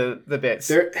the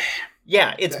bits.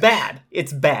 Yeah, it's bad.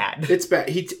 It's bad. It's bad.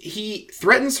 He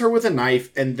threatens her with a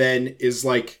knife and then is,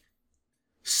 like,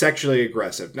 sexually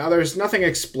aggressive. Now, there's nothing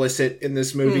explicit in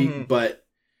this movie, but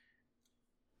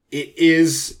it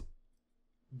is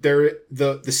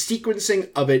the sequencing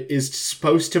of it is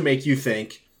supposed to make you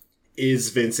think, is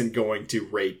Vincent going to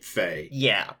rape Faye?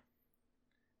 Yeah.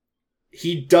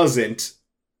 He doesn't,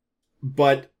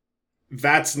 but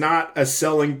that's not a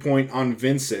selling point on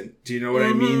Vincent. Do you know what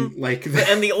I mean? Like,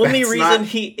 and the only reason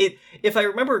if I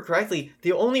remember correctly,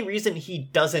 the only reason he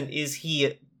doesn't is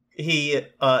he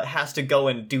has to go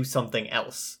and do something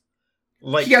else.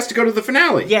 Like, he has to go to the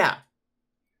finale. Yeah.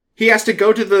 He has to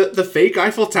go to the fake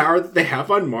Eiffel Tower that they have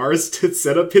on Mars to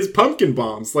set up his pumpkin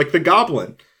bombs, like the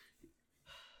Goblin.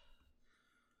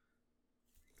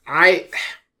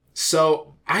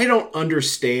 So I don't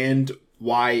understand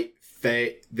why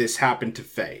this happened to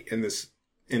Faye in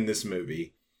this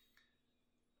movie.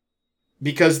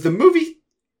 Because the movie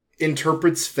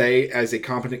interprets Faye as a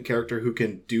competent character who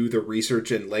can do the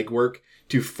research and legwork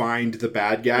to find the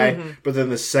bad guy, but then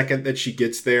the second that she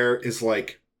gets there is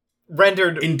like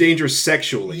rendered in danger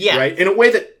sexually, right? In a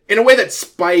way that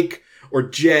Spike or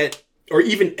Jet or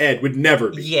even Ed would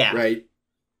never be, right?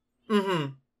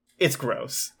 Mm-hmm. It's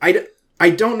gross. I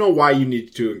don't know why you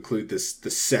need to include the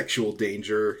sexual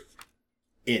danger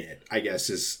in it, I guess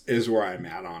is where I'm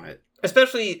at on it.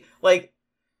 Especially, like,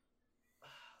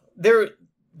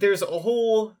 there's a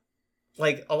whole,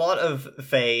 like, a lot of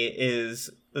Faye is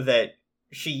that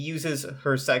she uses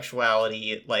her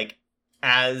sexuality, like,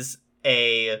 as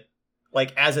a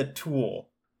tool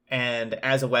and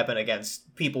as a weapon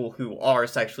against people who are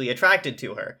sexually attracted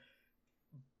to her.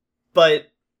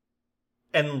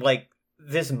 And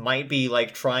this might be,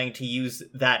 like, trying to use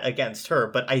that against her,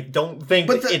 but I don't think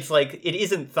it's, like, it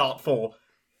isn't thoughtful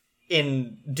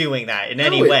in doing that in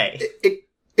any way.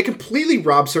 It completely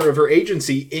robs her of her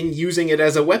agency in using it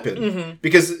as a weapon,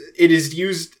 because it is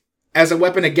used as a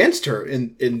weapon against her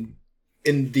in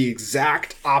the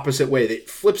exact opposite way. It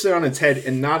flips it on its head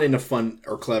and not in a fun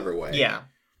or clever way. Yeah.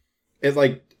 It's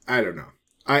like, I don't know.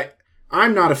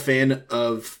 I'm not a fan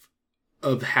of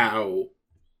how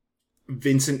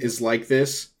Vincent is like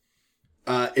this.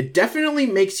 It definitely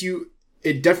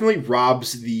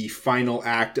robs the final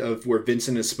act of where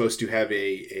Vincent is supposed to have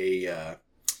a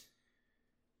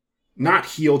not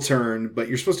heel turn, but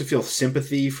you're supposed to feel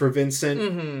sympathy for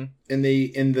Vincent in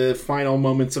the final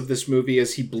moments of this movie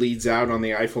as he bleeds out on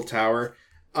the Eiffel Tower.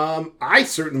 I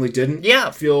certainly didn't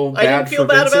feel bad. I didn't feel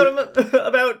bad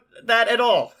about that at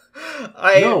all.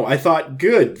 I thought,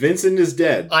 good, Vincent is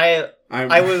dead.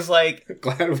 I was like,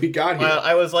 glad we got here.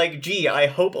 I was like, gee, I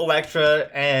hope Elektra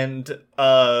and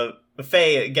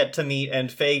Faye get to meet,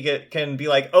 and Faye can be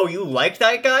like, oh, you like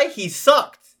that guy? He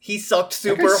sucked. He sucked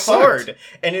super hard.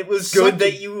 And it was good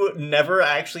that you never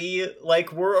actually,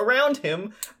 like, were around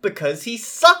him because he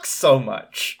sucks so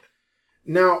much.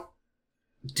 Now,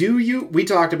 we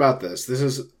talked about this. This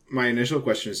is my initial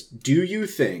question is, do you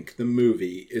think the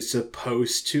movie is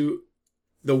supposed to,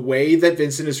 the way that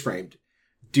Vincent is framed,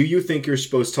 do you think you're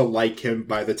supposed to like him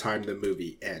by the time the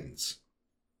movie ends?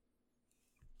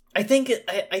 I think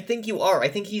you are. I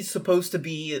think he's supposed to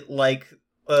be like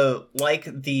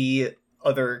the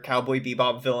other Cowboy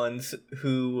Bebop villains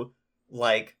who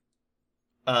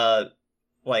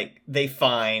they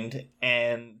find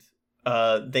and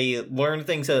they learn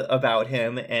things about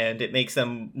him, and it makes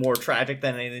them more tragic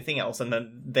than anything else, and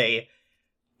then they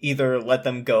either let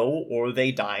them go or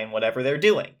they die in whatever they're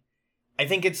doing. I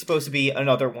think it's supposed to be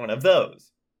another one of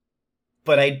those.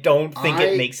 But I don't think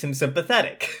it makes him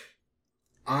sympathetic.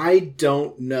 I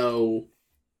don't know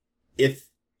if...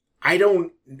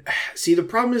 See, the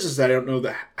problem is that I don't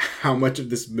know how much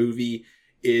of this movie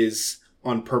is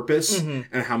on purpose and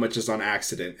how much is on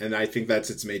accident. And I think that's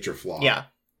its major flaw. Yeah.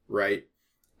 Right?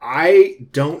 I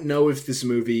don't know if this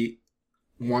movie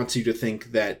wants you to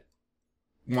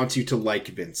like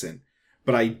Vincent.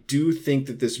 But I do think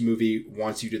that this movie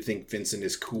wants you to think Vincent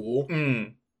is cool.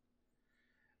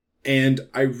 And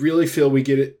I really feel we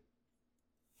get it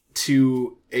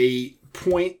to a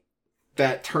point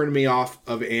that turned me off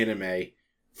of anime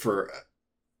for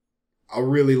a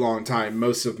really long time,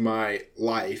 most of my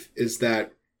life, is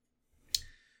that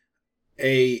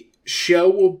a show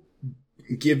will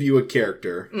give you a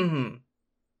character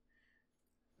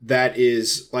that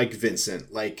is like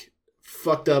Vincent, like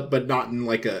fucked up, but not in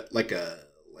like a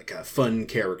fun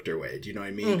character way. Do you know what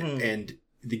I mean? And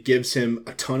it gives him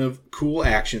a ton of cool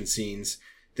action scenes.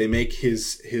 They make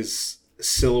his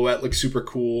silhouette look super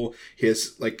cool.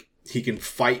 He can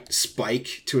fight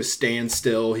Spike to a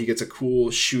standstill. He gets a cool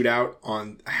shootout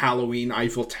on Halloween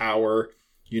Eiffel Tower.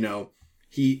 You know,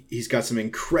 he's got some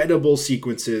incredible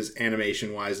sequences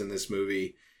animation wise in this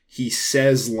movie. He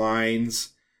says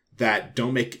lines that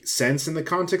don't make sense in the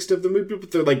context of the movie,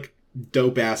 but they're like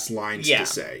dope ass lines to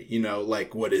say, you know,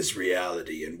 like what is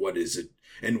reality and what is it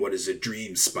and what is a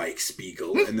dream, Spike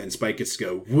Spiegel? And then Spike gets to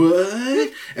go,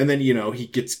 what? And then, you know, he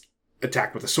gets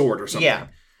attacked with a sword or something. Yeah.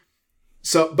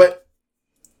 So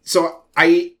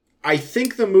I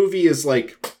think the movie is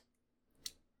like,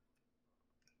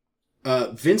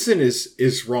 Vincent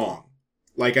is wrong.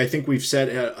 Like, I think we've set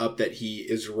up that he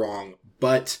is wrong,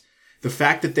 but the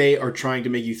fact that they are trying to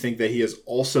make you think that he is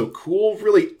also cool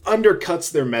really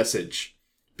undercuts their message.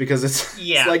 Because it's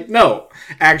like, no,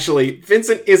 actually,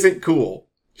 Vincent isn't cool.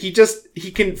 He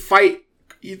can fight.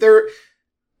 They're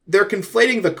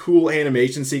conflating the cool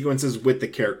animation sequences with the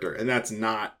character, and that's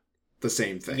not the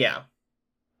same thing. Yeah.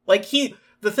 Like,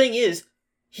 the thing is,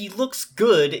 he looks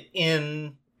good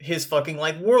in his fucking,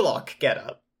 like, warlock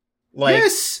getup. Like,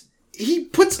 yes!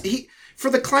 For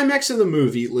the climax of the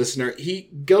movie, listener, he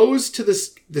goes to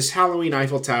this Halloween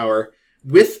Eiffel Tower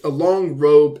with a long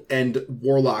robe and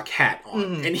warlock hat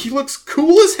on. And he looks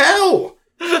cool as hell!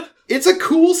 It's a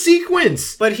cool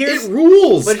sequence! It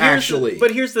rules, actually.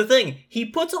 But here's the thing. He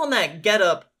puts on that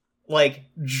getup, like,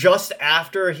 just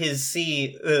after his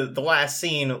scene, the last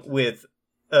scene with,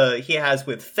 he has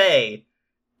with Faye.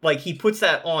 Like, he puts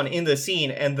that on in the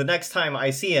scene, and the next time I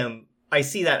see him, I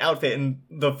see that outfit, and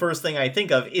the first thing I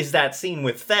think of is that scene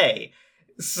with Faye.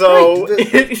 So right.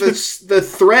 The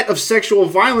threat of sexual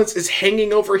violence is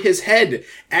hanging over his head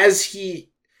as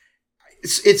he.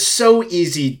 It's so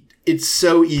easy. It's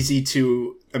so easy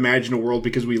to imagine a world,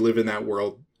 because we live in that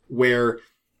world, where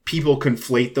people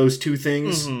conflate those two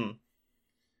things. Mm-hmm.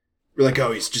 We're like,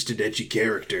 oh, he's just an edgy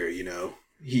character, you know.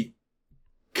 He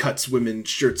cuts women's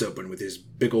shirts open with his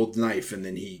big old knife, and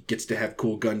then he gets to have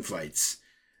cool gunfights.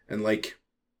 And, like,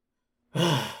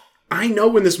 I know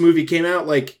when this movie came out,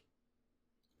 like,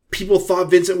 people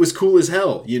thought Vincent was cool as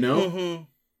hell, you know? Mm-hmm.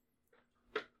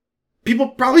 People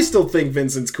probably still think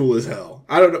Vincent's cool as hell.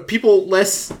 I don't know. People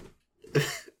less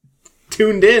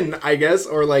tuned in, I guess,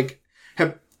 or, like,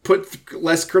 have put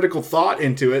less critical thought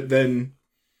into it than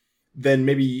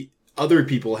maybe other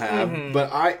people have. Mm-hmm.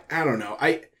 But I don't know.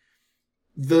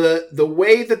 The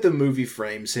way that the movie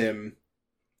frames him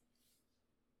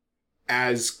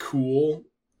as cool,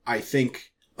 I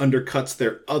think, undercuts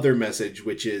their other message,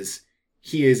 which is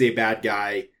he is a bad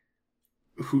guy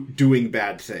who doing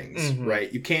bad things,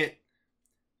 right? You can't.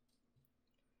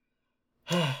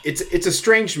 It's a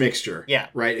strange mixture,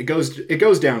 right? It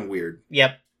goes down weird.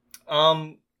 Yep.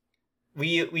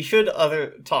 We should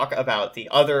talk about the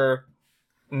other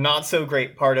not so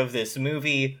great part of this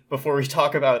movie before we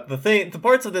talk about the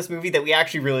parts of this movie that we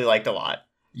actually really liked a lot.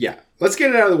 Yeah, let's get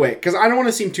it out of the way, because I don't want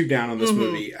to seem too down on this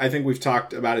movie. I think we've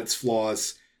talked about its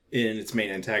flaws in its main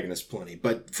antagonist plenty.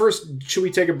 But first, should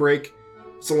we take a break?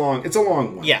 It's a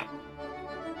long one. Yeah.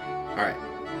 All right.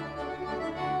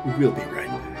 We'll be right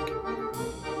back.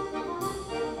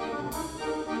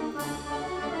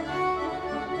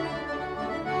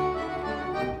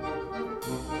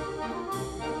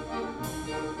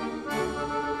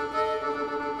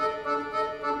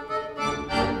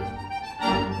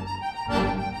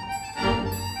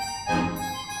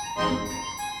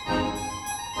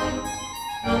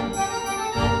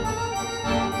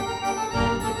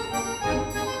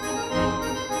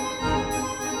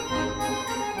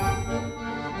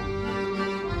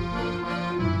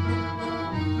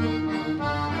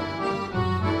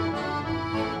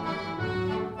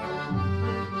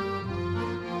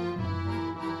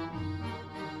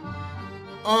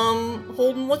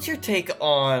 Holden, what's your take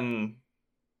on,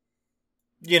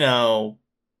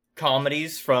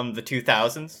 comedies from the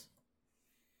 2000s?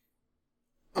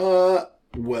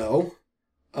 Well,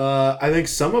 I think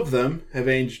some of them have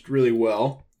aged really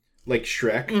well, like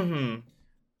Shrek. Mm-hmm.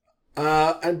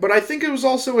 But I think it was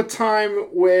also a time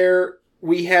where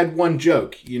we had one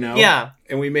joke, you know? Yeah.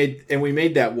 And we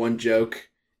made that one joke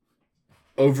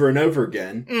over and over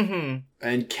again. Mm-hmm.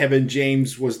 And Kevin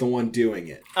James was the one doing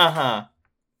it. Uh-huh.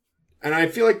 And I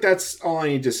feel like that's all I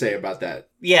need to say about that.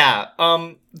 Yeah,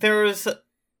 there's,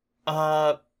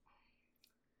 so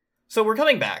we're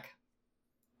coming back,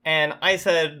 and I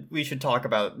said we should talk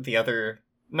about the other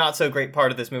not-so-great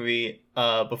part of this movie,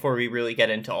 before we really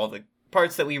get into all the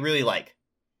parts that we really like.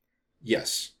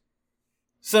 Yes.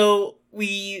 So,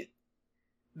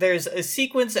 there's a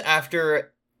sequence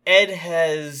after Ed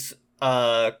has,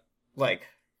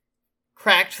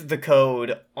 cracked the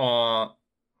code on...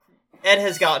 Ed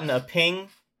has gotten a ping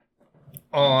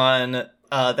on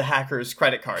the hacker's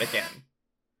credit card again.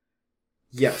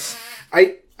 Yes.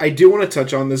 I do want to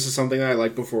touch on this. Is something that I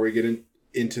like before we get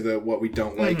into what we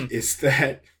don't like, is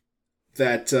that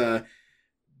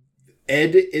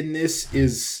Ed in this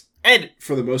is Ed,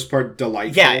 for the most part,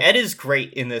 delightful. yeah, Ed is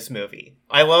great in this movie.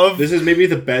 I love... This is maybe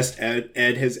the best Ed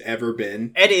has ever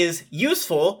been. Ed is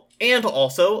useful and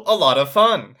also a lot of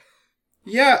fun.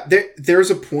 Yeah,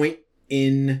 there's a point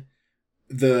in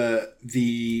the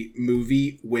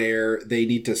movie where they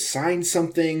need to sign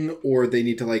something, or they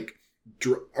need to like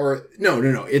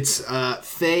no, it's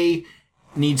Faye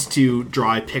needs to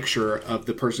draw a picture of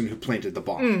the person who planted the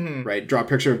bomb, right? Draw a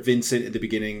picture of Vincent at the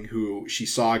beginning, who she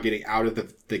saw getting out of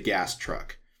the gas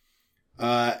truck,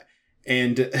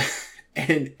 and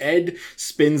Ed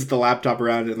spins the laptop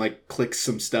around and like clicks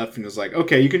some stuff and is like,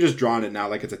 okay, you can just draw on it now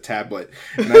like it's a tablet.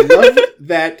 And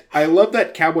I love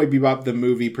that Cowboy Bebop, the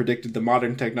movie, predicted the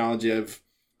modern technology of,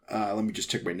 let me just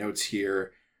check my notes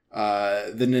here,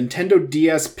 the Nintendo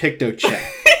DS PictoChat.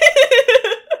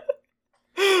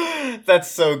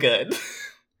 That's so good.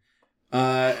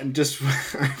 Just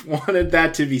I wanted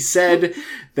that to be said,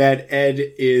 that Ed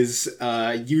is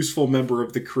a useful member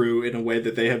of the crew in a way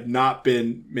that they have not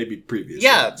been maybe previously.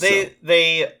 Yeah,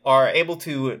 they are able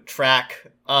to track,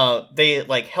 they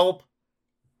like help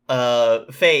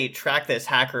Faye track this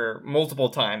hacker multiple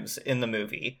times in the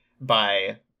movie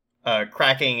by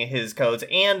cracking his codes,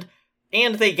 and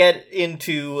they get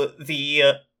into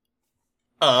the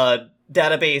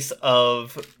database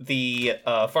of the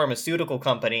pharmaceutical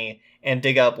company and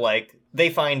dig up, like, they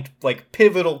find, like,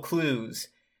 pivotal clues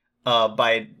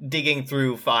by digging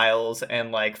through files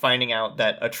and, like, finding out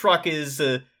that a truck is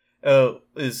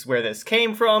where this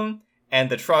came from, and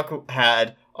the truck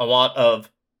had a lot of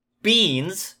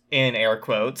beans, in air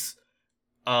quotes.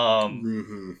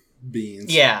 Beans.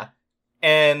 Yeah.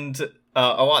 And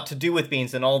a lot to do with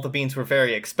beans, and all the beans were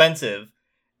very expensive.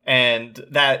 And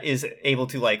that is able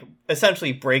to, like,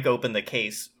 essentially break open the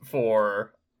case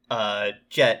for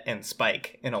Jet and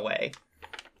Spike, in a way.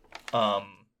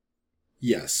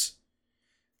 Yes.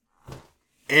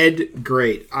 Ed,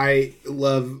 great. I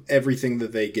love everything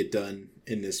that they get done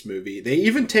in this movie. They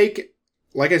even take,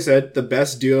 like I said, the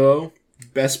best duo,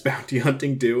 best bounty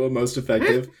hunting duo, most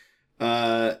effective.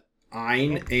 Ein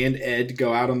and Ed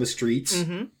go out on the streets.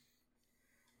 Mm-hmm.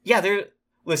 Yeah,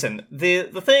 listen, the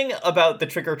thing about the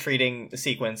trick-or-treating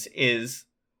sequence is,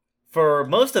 for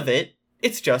most of it,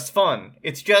 it's just fun.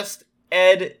 It's just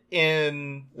Ed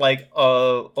in, like,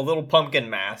 a little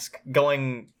pumpkin mask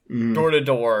going door to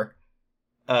door,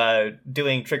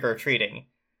 doing trick-or-treating.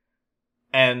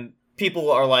 And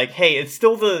people are like, hey, it's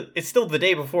still the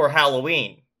day before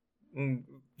Halloween.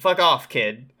 Fuck off,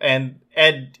 kid. And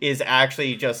Ed is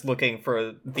actually just looking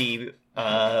for the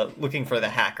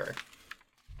hacker.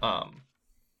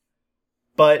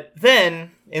 But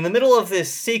then, in the middle of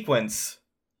this sequence,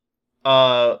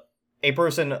 a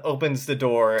person opens the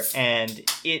door, and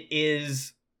it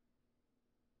is,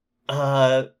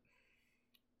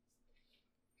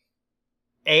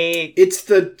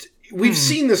 we've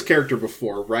seen this character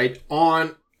before, right?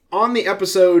 On the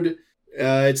episode,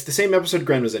 it's the same episode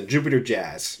Gren was in, Jupiter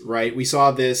Jazz, right? We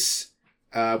saw this,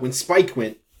 when Spike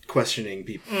went questioning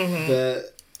people. Mm-hmm.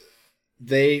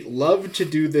 They love to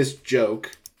do this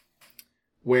joke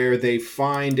where they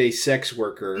find a sex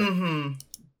worker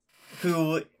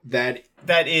who that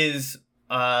is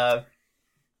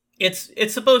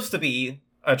it's supposed to be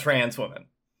a trans woman,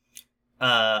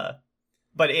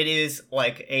 but it is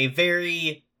like a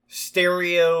very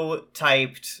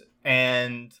stereotyped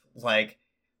and like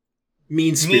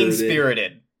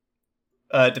mean-spirited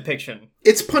depiction.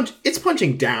 It's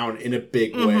punching down in a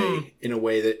big way, in a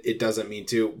way that it doesn't mean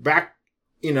to. Back,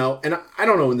 and I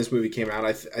don't know when this movie came out.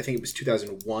 I think it was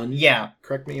 2001. Yeah.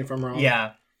 Correct me if I'm wrong.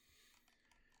 Yeah.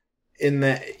 In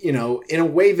that, in a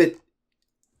way that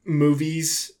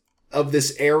movies of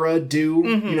this era do,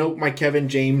 my Kevin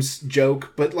James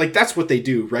joke, but like that's what they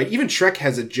do, right? Even Shrek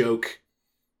has a joke.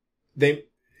 They,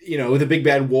 the big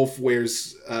bad wolf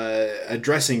wears a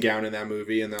dressing gown in that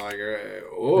movie, and they're like,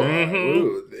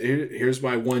 here's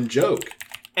my one joke.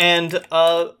 And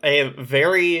a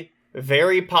very,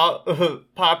 very popular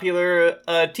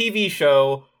TV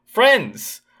show,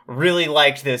 Friends, really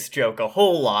liked this joke a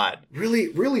whole lot. Really,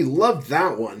 really loved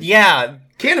that one. Yeah.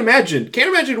 Can't imagine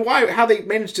how they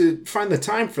managed to find the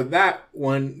time for that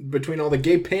one between all the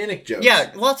gay panic jokes.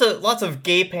 Yeah, lots of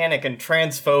gay panic and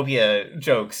transphobia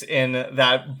jokes in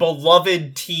that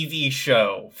beloved TV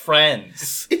show,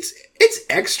 Friends. It's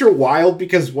extra wild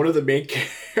because one of the main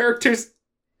characters'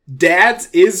 dads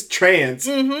is trans.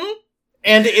 Mm-hmm.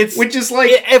 And which is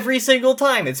like every single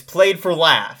time it's played for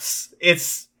laughs. It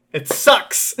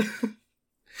sucks.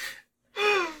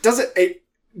 It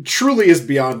truly is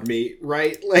beyond me,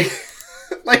 right? Like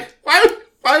why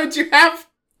would you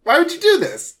do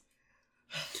this?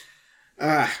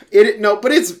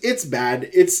 But it's bad.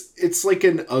 It's like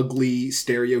an ugly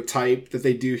stereotype that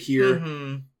they do here.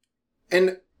 Mm-hmm.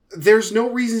 And there's no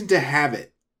reason to have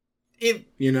it. It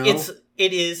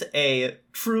is a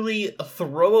truly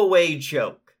throwaway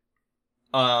joke.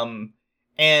 And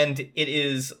it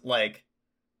is like,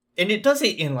 and it does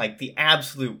it in like the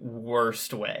absolute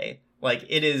worst way. Like,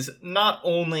 it is not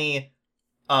only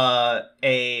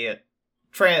a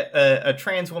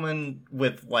trans woman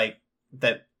with like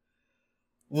that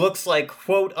looks like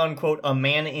quote unquote a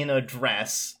man in a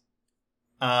dress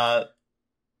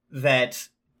that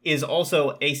is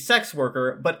also a sex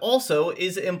worker, but also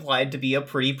is implied to be a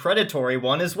pretty predatory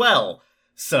one as well.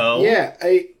 So yeah,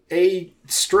 a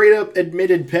straight up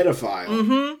admitted pedophile.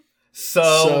 Mm-hmm.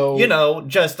 So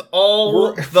just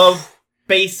all the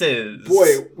bases.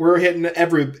 Boy, we're hitting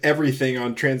everything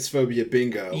on transphobia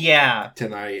bingo. Yeah,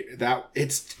 tonight.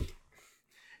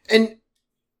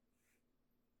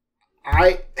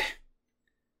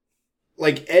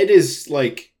 Ed is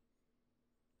like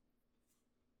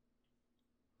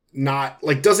not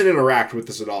like doesn't interact with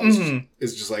this at all. Mm-hmm.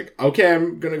 It's just like, okay,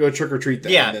 I'm gonna go trick or treat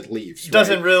then, and then leaves. Right?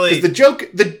 Doesn't really, because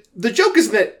the joke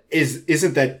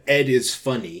isn't that Ed is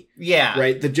funny. Yeah,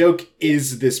 right. The joke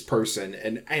is this person,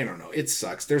 and I don't know. It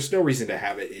sucks. There's no reason to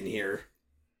have it in here,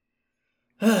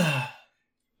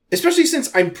 especially since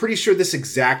I'm pretty sure this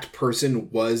exact person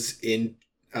was in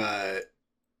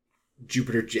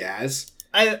Jupiter Jazz.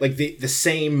 Like the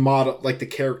same model, like the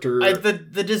character.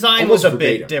 The design was a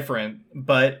bit different,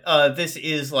 but this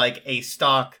is like a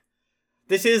stock.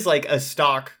 This is like a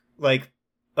stock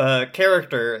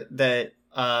character that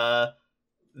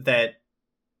that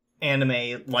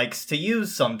anime likes to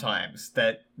use sometimes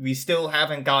that we still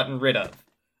haven't gotten rid of.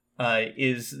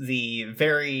 Is the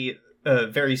very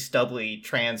stubbly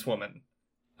trans woman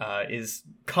is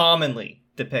commonly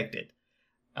depicted,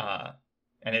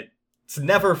 and it's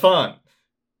never fun.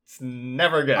 It's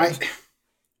never good.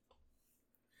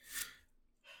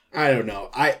 I don't know.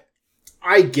 I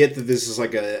get that this is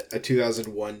like a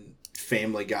 2001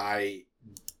 Family Guy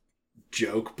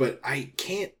joke, but I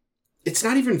can't. It's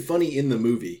not even funny in the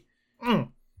movie.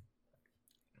 Mm.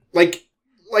 Like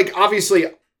obviously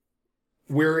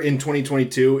we're in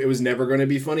 2022. It was never going to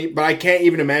be funny, but I can't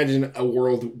even imagine a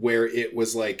world where it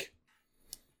was like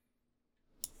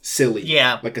silly.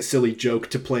 Yeah. Like a silly joke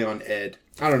to play on Ed.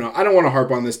 I don't know. I don't want to harp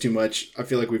on this too much. I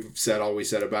feel like we've said all we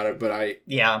said about it, but I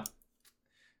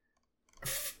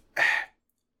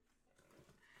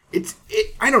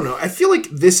don't know. I feel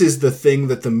like this is the thing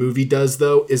that the movie does,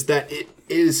 though, is that it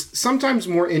is sometimes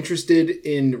more interested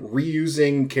in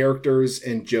reusing characters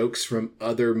and jokes from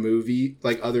other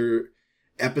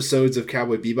episodes of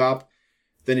Cowboy Bebop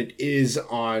than it is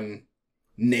on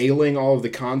nailing all of the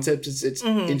concepts it's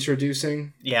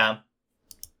introducing. Yeah.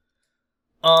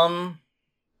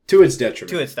 To its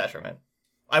detriment.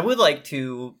 I would like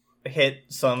to hit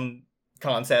some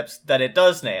concepts that it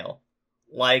does nail,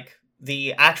 like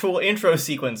the actual intro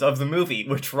sequence of the movie,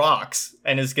 which rocks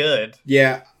and is good.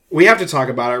 Yeah, we have to talk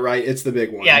about it, right? It's the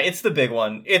big one. Yeah, it's the big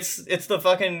one. It's the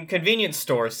fucking convenience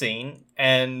store scene,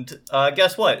 and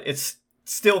guess what? It's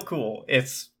still cool.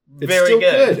 It's very still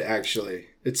good, actually.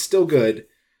 It's still good.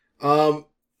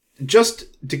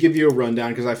 Just to give you a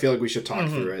rundown, because I feel like we should talk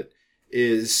through it,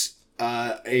 is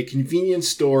a convenience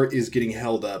store is getting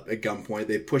held up at gunpoint.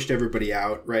 They've pushed everybody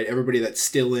out, right? Everybody that's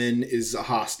still in is a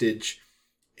hostage.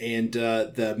 And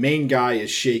the main guy is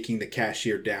shaking the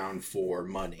cashier down for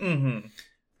money.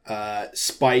 Mm-hmm.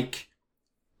 Spike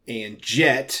and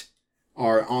Jet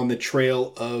are on the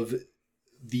trail of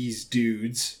these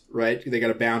dudes, right? They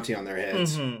got a bounty on their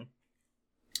heads. Mm-hmm.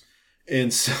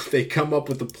 And so they come up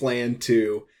with a plan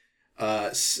to...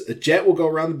 Jet will go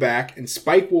around the back, and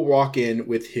Spike will walk in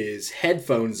with his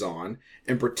headphones on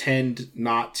and pretend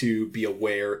not to be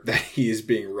aware that he is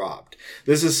being robbed.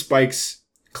 This is Spike's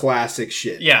classic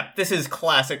shit. Yeah, this is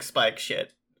classic Spike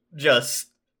shit.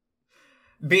 Just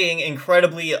being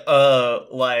incredibly,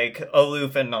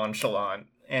 aloof and nonchalant,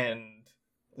 and,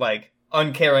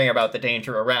 uncaring about the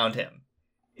danger around him.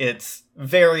 It's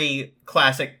very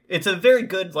classic. It's a very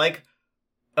good,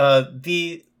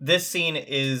 this scene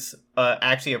is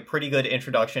actually a pretty good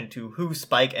introduction to who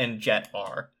Spike and Jet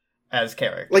are as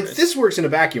characters. This works in a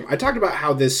vacuum. I talked about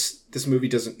how this movie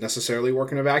doesn't necessarily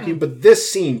work in a vacuum, but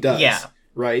this scene does. Yeah.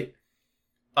 Right?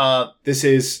 This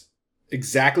is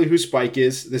exactly who Spike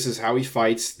is. This is how he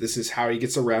fights. This is how he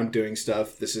gets around doing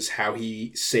stuff. This is how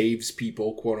he saves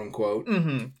people, quote unquote.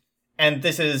 Mm-hmm. And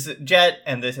this is Jet,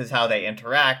 and this is how they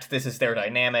interact. This is their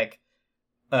dynamic.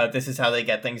 This is how they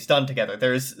get things done together.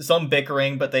 There's some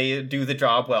bickering, but they do the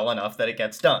job well enough that it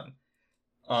gets done.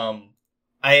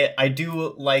 I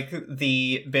do like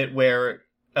the bit where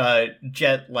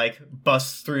Jet like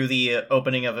busts through the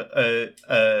opening of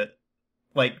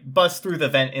busts through the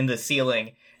vent in the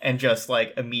ceiling and just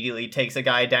like immediately takes a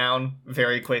guy down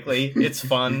very quickly. It's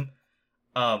fun.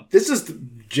 This is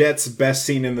Jet's best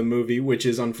scene in the movie, which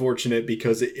is unfortunate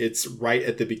because it's right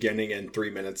at the beginning and 3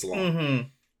 minutes long.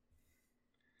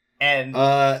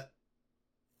 Mm-hmm.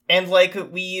 And like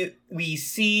we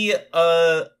see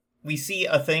a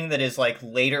thing that is like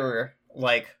later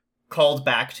like called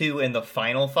back to in the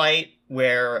final fight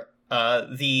where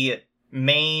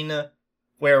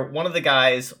where one of the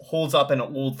guys holds up an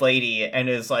old lady and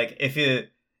is like, if you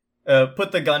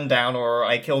put the gun down or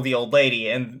I kill the old lady,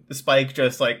 and Spike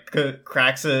just like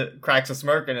cracks a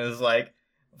smirk and is like,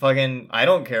 fucking, I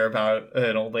don't care about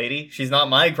an old lady. She's not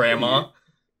my grandma.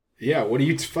 Yeah, what are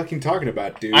you fucking talking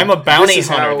about, dude? I'm a bounty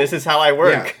hunter. This is how I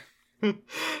work. Yeah.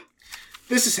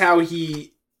 This is how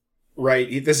he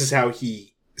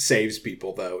saves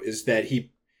people, though, is that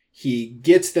he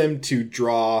gets them to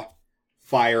draw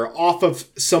fire off of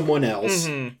someone else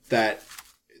that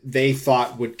they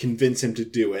thought would convince him to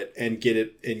do it and get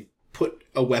it and put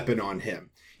a weapon on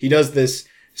him. He does this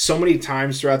so many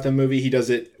times throughout the movie. He does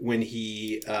it when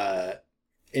he,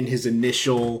 in his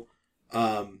initial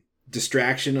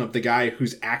distraction of the guy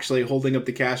who's actually holding up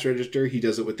the cash register. He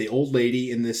does it with the old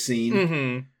lady in this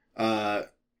scene.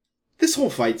 This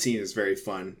whole fight scene is very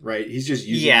fun, right? He's just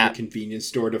using the convenience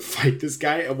store to fight this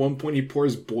guy. At one point, he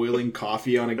pours boiling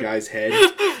coffee on a guy's head.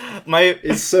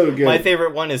 It's so good. My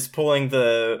favorite one is pulling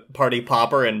the party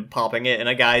popper and popping it in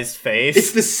a guy's face.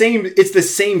 It's the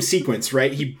same sequence,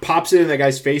 right? He pops it in the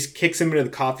guy's face, kicks him into the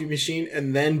coffee machine,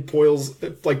 and then presses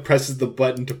the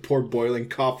button to pour boiling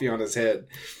coffee on his head.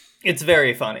 It's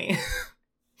very funny.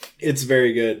 It's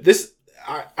very good.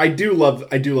 I do love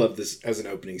this as an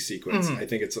opening sequence. I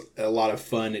think it's a lot of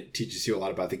fun. It teaches you a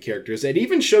lot about the characters. It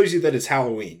even shows you that it's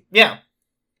Halloween. Yeah.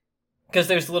 Because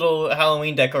there's little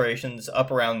Halloween decorations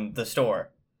up around the store.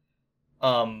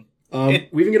 We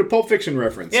even get a Pulp Fiction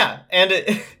reference. Yeah,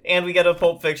 and we get a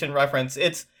Pulp Fiction reference.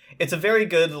 It's a very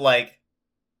good, like...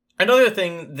 Another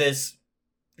thing this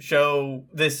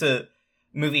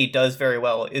movie does very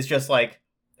well is just, like,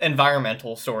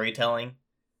 environmental storytelling.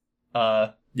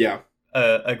 Yeah.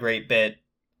 A great bit.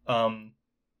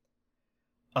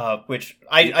 Which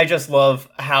I just love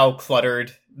how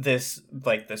cluttered this,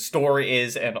 like, the store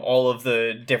is and all of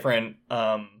the different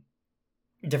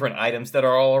items that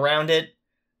are all around it.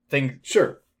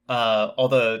 Sure. All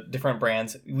the different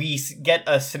brands. We get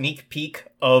a sneak peek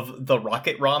of the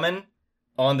Rocket Ramen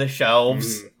on the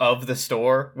shelves of the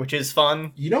store, which is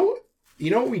fun. You know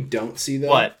what we don't see, though?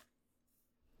 What?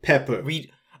 Pepper.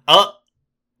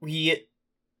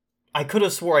 I could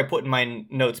have swore I put in my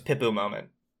notes Pippu moment.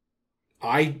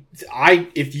 If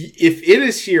it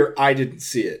is here, I didn't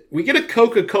see it. We get a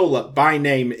Coca-Cola by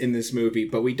name in this movie,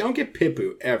 but we don't get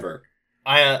Pippu ever.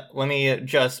 Let me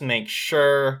just make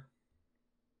sure.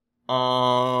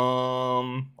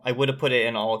 I would have put it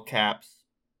in all caps,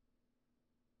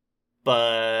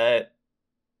 but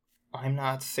I'm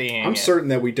not seeing. I'm certain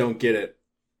that we don't get it.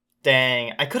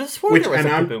 Dang, I could have sworn there was a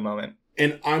Pippu moment,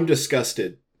 and I'm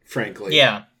disgusted, frankly.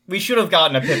 Yeah. We should have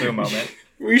gotten a Pippu moment.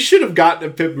 We should have gotten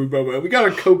a Pippu moment. We got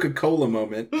a Coca-Cola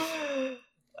moment.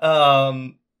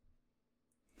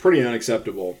 Pretty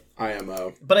unacceptable,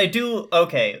 IMO. But I do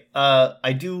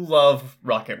love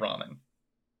Rocket Ramen.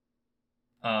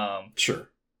 Sure.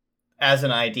 As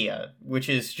an idea, which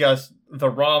is just the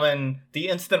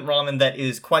instant ramen that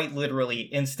is quite literally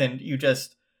instant.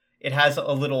 It has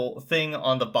a little thing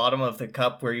on the bottom of the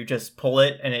cup where you just pull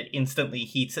it and it instantly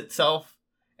heats itself.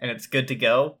 And it's good to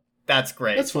go. That's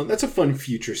great. That's fun. That's a fun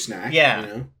future snack. Yeah. You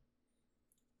know?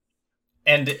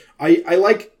 And I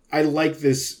like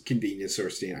this convenience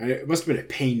store scene. It must have been a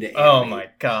pain to animate. Oh my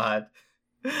god.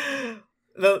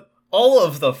 All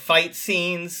of the fight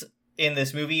scenes in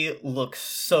this movie look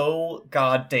so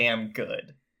goddamn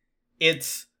good.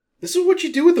 This is what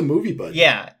you do with a movie budget.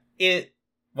 Yeah. It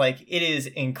is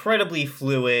incredibly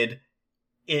fluid.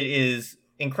 It is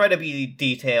incredibly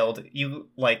detailed. You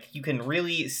can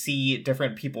really see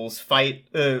different people's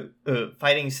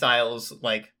fighting styles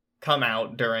like come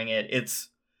out during it. It's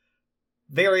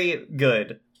very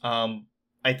good.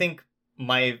 I think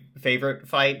my favorite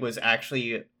fight was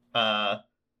actually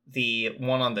the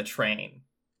one on the train.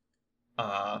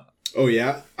 Oh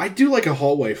yeah, I do like a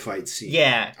hallway fight scene.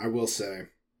 Yeah, I will say.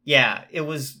 Yeah, it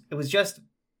was just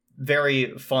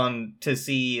very fun to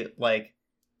see like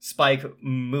Spike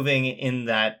moving in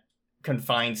that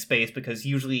confined space, because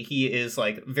usually he is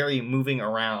like very moving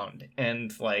around,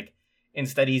 and like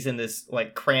instead he's in this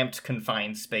like cramped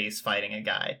confined space fighting a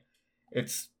guy.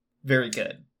 It's very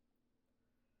good.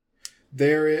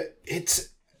 There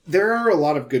are a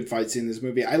lot of good fights in this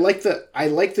movie. I like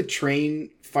the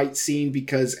train fight scene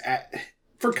because,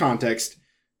 for context,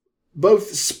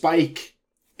 both Spike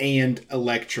and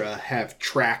Elektra have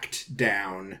tracked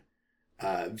down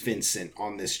Vincent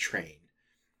on this train.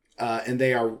 And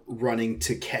they are running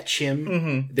to catch him.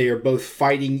 Mm-hmm. They are both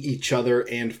fighting each other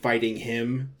and fighting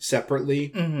him separately.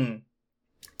 Mm-hmm.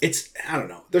 I don't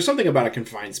know. There's something about a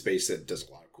confined space that does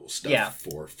a lot of cool stuff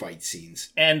for fight scenes.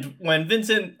 And when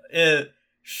Vincent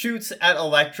shoots at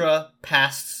Elektra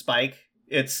past Spike,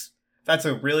 that's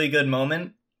a really good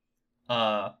moment.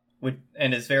 And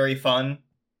it's very fun.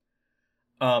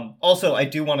 Also, I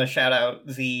do want to shout out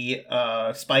the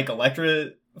Spike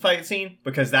Elektra fight scene,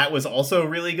 because that was also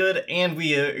really good, and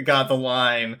we got the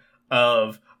line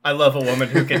of, "I love a woman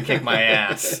who can kick my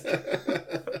ass."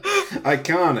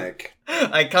 Iconic.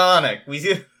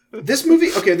 This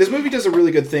movie does a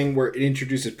really good thing where it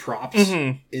introduces props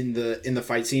in the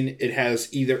fight scene. It has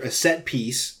either a set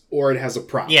piece or it has a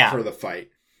prop for the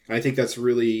fight. And I think that's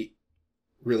really,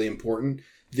 really important.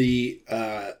 The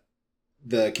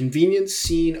convenience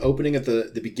scene opening at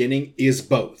the beginning is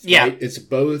both. Yeah. Right? It's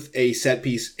both a set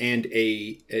piece and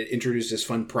it introduces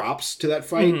fun props to that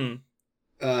fight.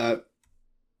 Mm-hmm.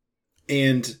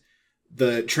 And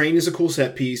the train is a cool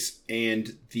set piece,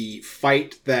 and the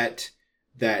fight that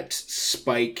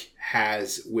Spike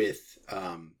has with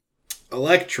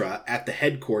Elektra at the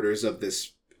headquarters of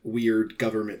this weird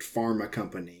government pharma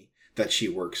company that she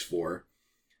works for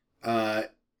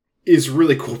is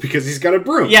really cool because he's got a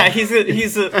broom. Yeah,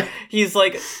 he's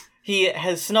like, he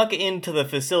has snuck into the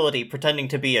facility pretending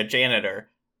to be a janitor,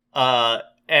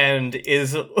 and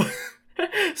is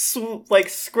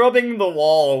scrubbing the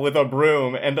wall with a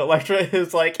broom, and Elektra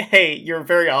is like, "Hey, you're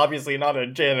very obviously not a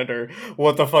janitor.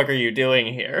 What the fuck are you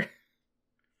doing here?"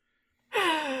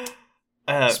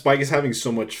 Spike is having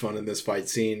so much fun in this fight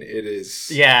scene. It is...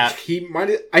 Yeah.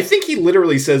 I think he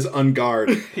literally says "on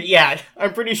guard." Yeah,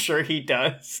 I'm pretty sure he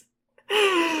does.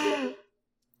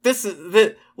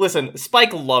 Listen,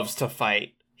 Spike loves to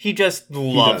fight. He just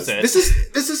loves it. This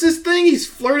is his thing. He's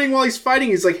flirting while he's fighting.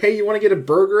 He's like, "Hey, you want to get a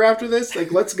burger after this?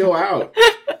 Like, let's go out."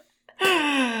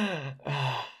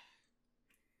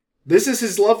 This is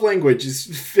his love language, is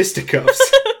fisticuffs.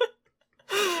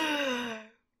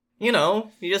 You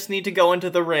just need to go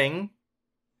into the ring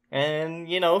and,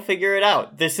 figure it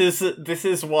out. This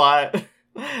is why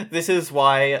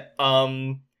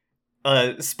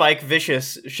Spike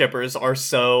Vicious shippers are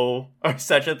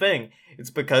such a thing. It's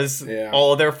because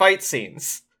all of their fight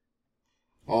scenes.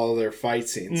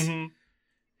 Mm-hmm.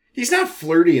 He's not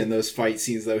flirty in those fight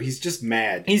scenes, though. He's just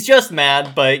mad.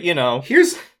 But,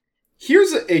 Here's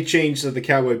a change that the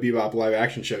Cowboy Bebop live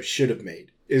action show should have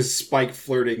made, is Spike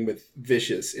flirting with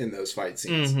Vicious in those fight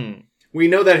scenes. Mm-hmm. We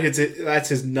know that that's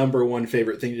his number one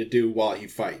favorite thing to do while he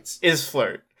fights. Is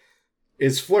flirt.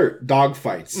 Dog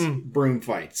fights. Broom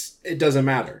fights. It doesn't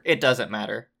matter.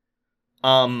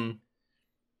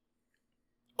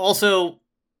 Also,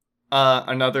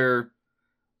 another...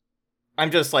 I'm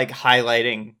just,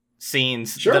 highlighting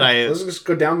scenes that let's just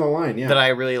go down the line, that I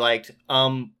really liked.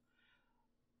 A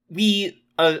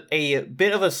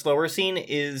bit of a slower scene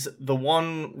is the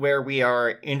one where we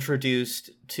are introduced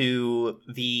to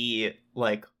the,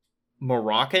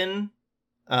 Moroccan,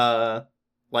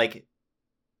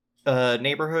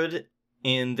 neighborhood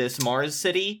in this Mars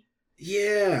city.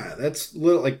 Yeah, that's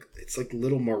it's like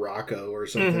Little Morocco or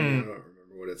something. Mm-hmm. I don't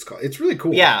remember what it's called. It's really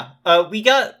cool. Yeah, we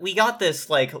got this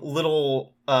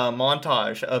little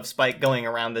montage of Spike going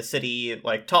around the city,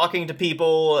 talking to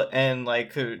people and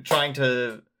trying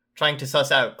to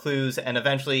suss out clues, and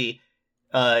eventually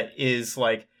is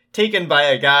taken by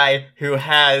a guy who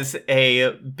has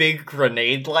a big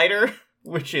grenade lighter,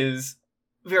 which is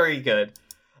very good.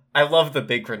 I love the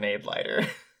big grenade lighter.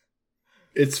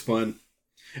 It's fun.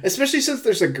 Especially since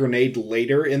there's a grenade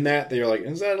later in that. They're like,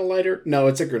 is that a lighter? No,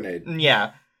 it's a grenade.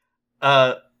 Yeah.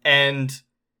 And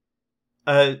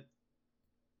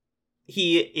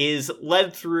he is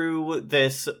led through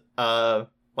this,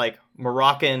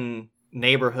 Moroccan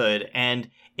neighborhood, and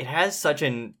it has such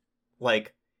an,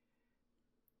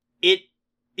 it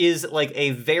is,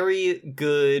 a very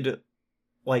good,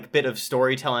 bit of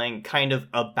storytelling kind of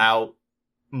about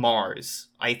Mars,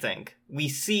 I think. We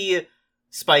see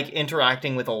Spike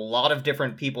interacting with a lot of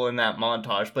different people in that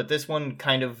montage, but this one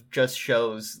kind of just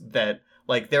shows that,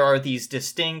 there are these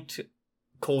distinct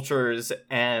cultures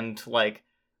and,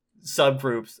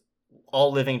 subgroups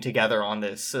all living together on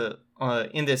this,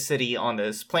 in this city, on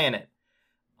this planet.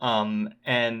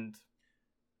 And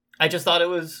I just thought it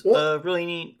was a really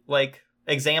neat,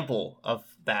 example of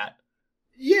that.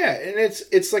 Yeah, and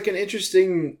it's like an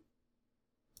interesting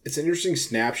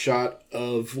snapshot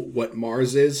of what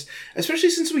Mars is, especially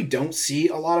since we don't see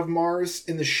a lot of Mars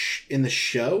in the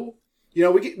show. You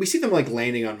know, we see them like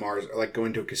landing on Mars or like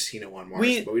going to a casino on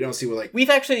Mars, but we don't see what like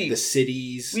the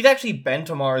cities. We've actually been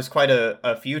to Mars quite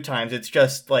a few times. It's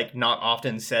just like not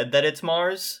often said that it's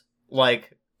Mars.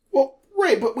 Like, well,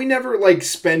 right, but we never like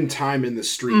spend time in the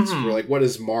streets. We're like, what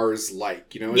is Mars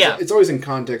like? You know, it's always in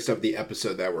context of the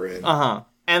episode that we're in.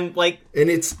 And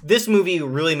it's this movie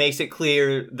really makes it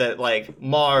clear that like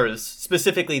Mars,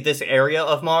 specifically this area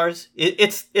of Mars,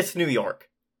 it's New York.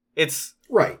 It's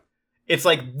right. It's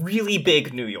like really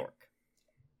big New York.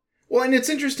 Well, and it's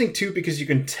interesting too because you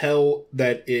can tell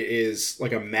that it is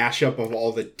like a mashup of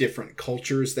all the different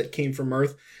cultures that came from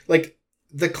Earth. Like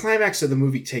the climax of the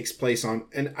movie takes place on,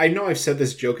 and I know I've said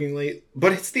this jokingly,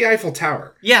 but it's the Eiffel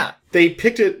Tower. Yeah. They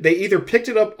either picked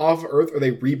it up off Earth or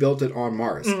they rebuilt it on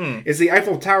Mars. Mm-hmm. It's the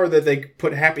Eiffel Tower that they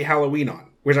put Happy Halloween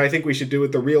on, which I think we should do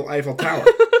with the real Eiffel Tower.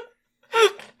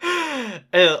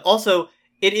 Also,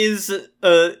 it is,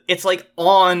 it's like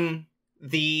on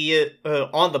the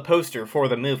poster for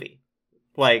the movie.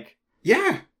 Like,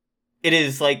 yeah. It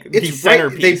is like it's the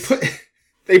centerpiece. Right,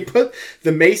 they put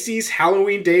the Macy's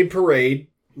Halloween Day Parade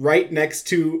right next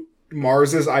to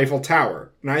Mars's Eiffel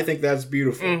Tower. And I think that's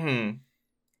beautiful. Mm-hmm.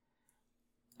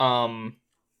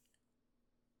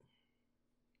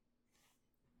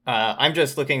 I'm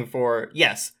just looking for...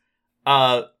 Yes.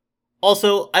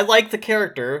 Also, I like the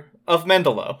character of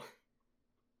Mendelo.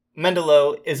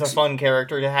 Mendelo is a fun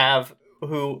character to have,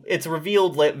 who... It's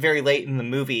revealed very late in the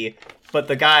movie, but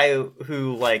the guy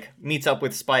who, like, meets up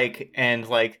with Spike and,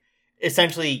 like,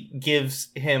 essentially gives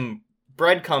him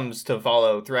breadcrumbs to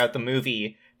follow throughout the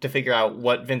movie to figure out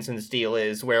what Vincent's deal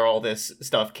is, where all this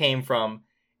stuff came from,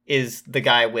 is the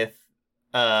guy with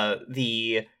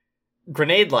the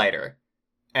grenade lighter.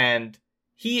 And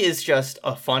he is just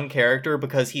a fun character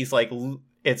because he's like,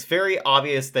 it's very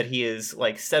obvious that he is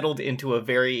like settled into a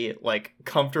very like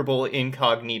comfortable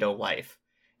incognito life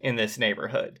in this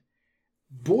neighborhood.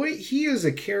 Boy, he is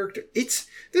a character. This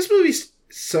movie's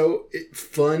so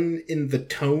fun in the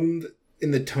tones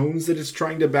that it's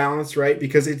trying to balance, right?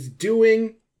 Because it is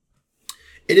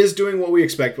doing what we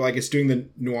expect. Like, it's doing the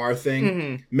noir thing.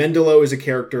 Mm-hmm. Mendelo is a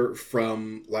character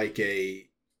from like a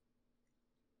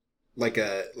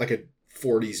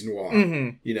 40s noir,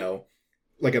 mm-hmm. You know,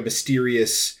 like a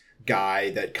mysterious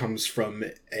guy that comes from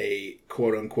a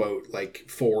quote unquote like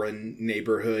foreign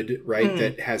neighborhood, right? Mm-hmm.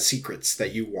 That has secrets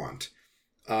that you want.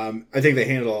 I think they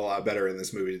handle it a lot better in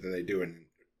this movie than they do in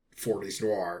 40s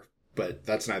noir, but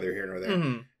that's neither here nor there.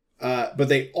 Mm-hmm. But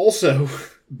they also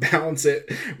balance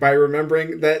it by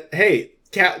remembering that, hey,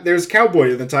 there's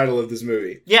Cowboy in the title of this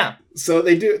movie. Yeah. So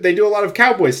they do a lot of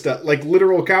cowboy stuff, like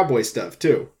literal cowboy stuff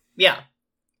too. Yeah.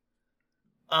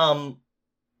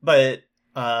 But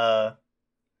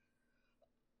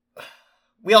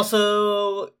we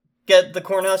also get the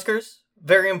Cornhuskers,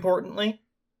 very importantly.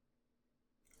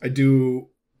 I do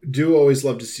always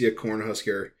love to see a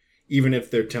Cornhusker, even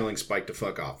if they're telling Spike to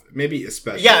fuck off. Maybe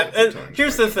especially. Yeah,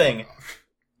 here's the thing.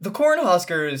 The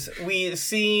Cornhuskers, we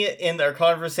see in their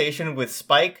conversation with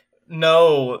Spike,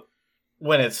 know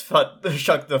when it's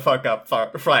shut the fuck up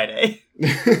Friday.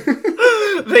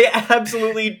 They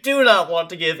absolutely do not want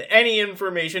to give any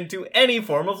information to any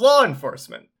form of law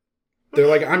enforcement. They're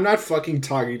like, I'm not fucking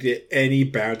talking to any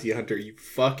bounty hunter. Are you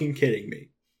fucking kidding me?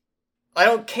 I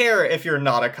don't care if you're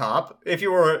not a cop. If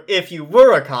you were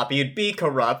a cop, you'd be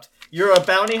corrupt. You're a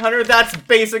bounty hunter, that's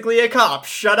basically a cop.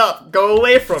 Shut up. Go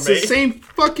away from me. It's the same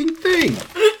fucking thing.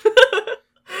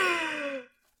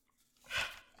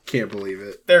 Can't believe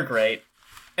it. They're great.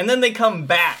 And then they come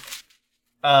back.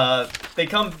 And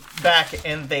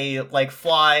they, like,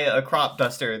 fly a crop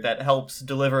duster that helps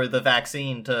deliver the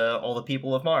vaccine to all the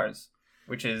people of Mars.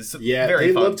 Which is very fun. Yeah,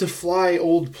 they love to fly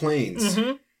old planes.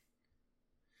 Mm-hmm.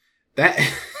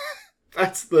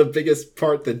 That's the biggest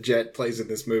part that Jet plays in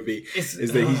this movie, is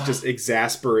that he's just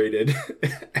exasperated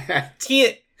at...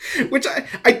 Which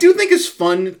I do think is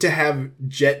fun to have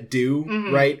Jet do,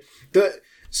 mm-hmm. Right? Let's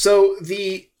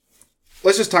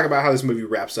just talk about how this movie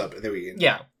wraps up, and then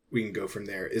we can go from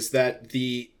there. Is that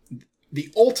the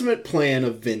ultimate plan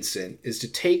of Vincent is to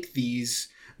take these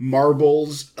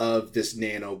marbles of this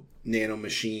nano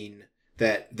machine,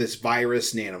 this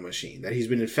virus nanomachine that he's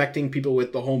been infecting people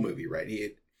with the whole movie, right?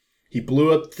 He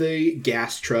blew up the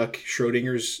gas truck,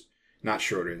 Chekhov's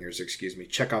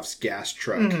gas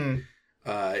truck, mm-hmm.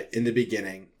 In the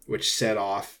beginning, which set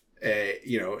off,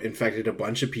 infected a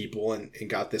bunch of people and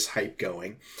got this hype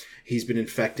going. He's been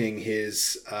infecting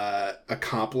his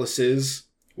accomplices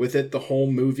with it the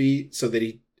whole movie so that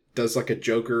does like a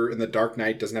Joker in the Dark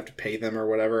Knight, doesn't have to pay them or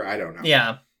whatever. I don't know.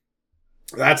 Yeah.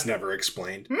 That's never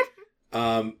explained.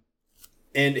 And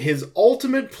his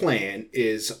ultimate plan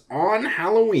is on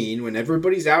Halloween, when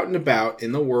everybody's out and about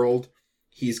in the world,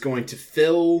 he's going to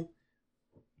fill,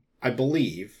 I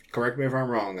believe, correct me if I'm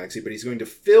wrong, Lexi, but he's going to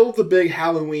fill the big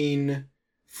Halloween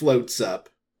floats up,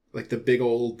 like the big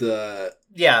old, the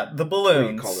balloons. What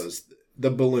do you call those?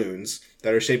 The balloons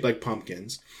that are shaped like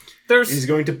pumpkins. He's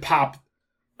going to pop.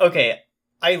 Okay,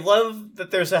 I love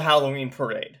that there's a Halloween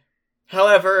parade.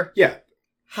 However, yeah,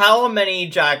 how many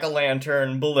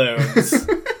jack-o'-lantern balloons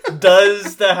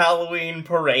does the Halloween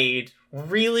parade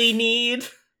really need?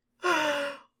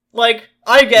 Like,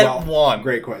 I get one.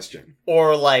 Great question.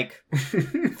 Or, like,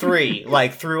 3.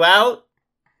 Like, throughout?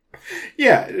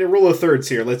 Yeah, a rule of thirds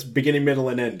here. Let's beginning, middle,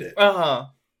 and end it. Uh-huh.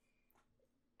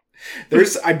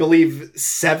 There's, I believe,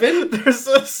 7?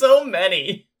 There's so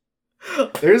many.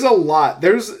 There's a lot.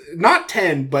 There's not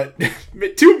 10, but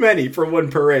too many for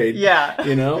one parade. Yeah.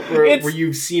 You know? Where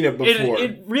you've seen it before.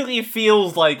 It really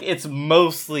feels like it's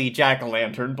mostly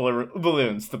jack-o'-lantern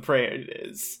balloons, the parade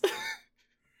is.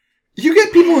 You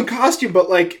get people in costume, but,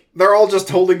 like, they're all just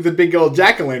holding the big old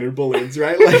jack-o'-lantern balloons,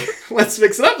 right? Like, let's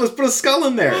mix it up. Let's put a skull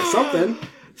in there.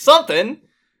 Something.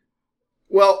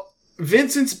 Well,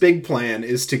 Vincent's big plan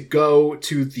is to go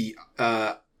to the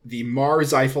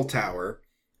Mars Eiffel Tower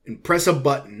and press a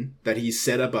button that he's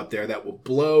set up there that will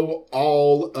blow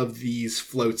all of these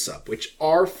floats up, which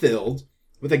are filled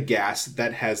with a gas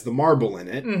that has the marble in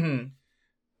it. Mm-hmm.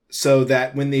 So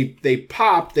that when they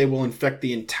pop, they will infect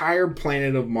the entire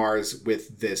planet of Mars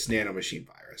with this nanomachine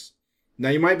virus. Now,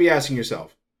 you might be asking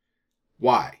yourself,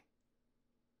 why?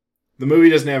 The movie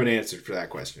doesn't have an answer for that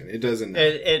question. It doesn't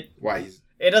know why he's...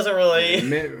 It doesn't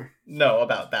really know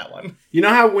about that one. You know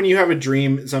how when you have a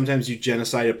dream, sometimes you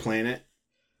genocide a planet?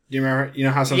 Do you remember? You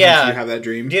know how sometimes you have that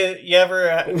dream? Do you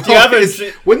ever...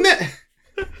 Wouldn't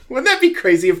that be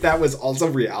crazy if that was also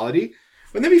reality?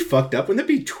 Wouldn't that be fucked up? Wouldn't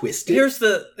that be twisted? Here's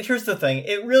the thing.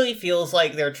 It really feels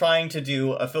like they're trying to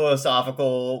do a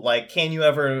philosophical, like, can you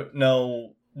ever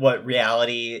know what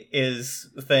reality is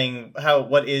thing?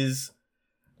 What is,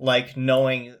 like,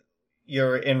 knowing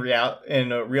you're in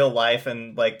real life,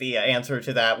 and, like, the answer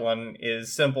to that one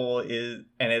is simple, and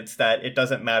it's that it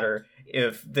doesn't matter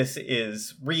if this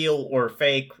is real or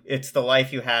fake. It's the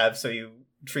life you have, so you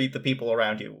treat the people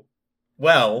around you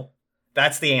well.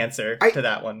 That's the answer to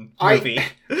that one movie.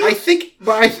 I think,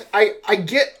 but I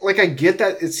get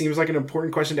that it seems like an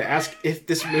important question to ask if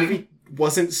this movie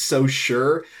wasn't so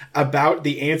sure about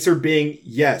the answer being,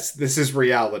 yes, this is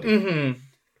reality.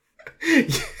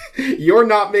 Mm-hmm. You're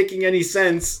not making any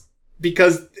sense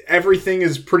because everything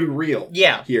is pretty real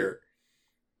here.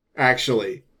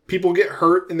 Actually. People get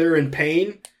hurt and they're in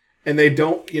pain and they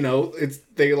don't,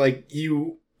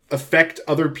 you affect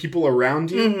other people around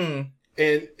you. Mm-hmm.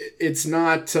 And it's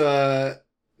not a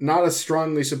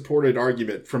strongly supported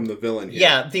argument from the villain here.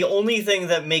 Yeah, the only thing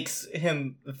that makes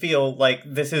him feel like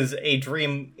this is a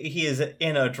dream, he is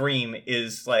in a dream,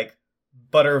 is, like,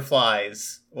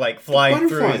 butterflies, like, flying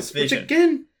through his vision. Which,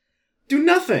 again, do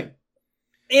nothing.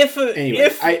 If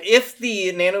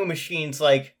the nanomachines,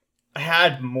 like,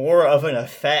 had more of an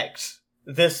effect,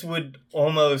 this would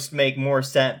almost make more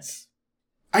sense.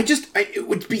 It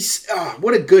would be,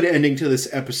 what a good ending to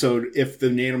this episode if the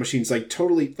nanomachines, like,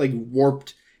 totally, like,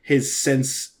 warped his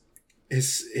sense,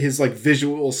 his like,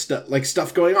 visual stuff, like,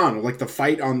 stuff going on, like, the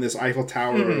fight on this Eiffel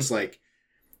Tower. Mm-hmm. Is like,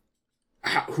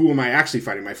 who am I actually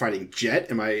fighting? Am I fighting Jet?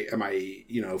 Am I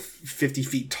 50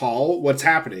 feet tall? What's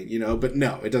happening? But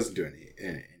no, it doesn't do any of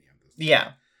this.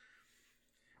 Yeah.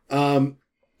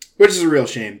 Which is a real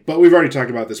shame, but we've already talked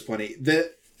about this plenty.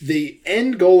 The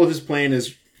end goal of his plan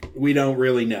is, we don't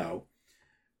really know.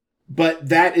 But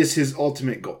that is his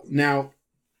ultimate goal. Now,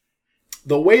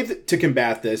 the way to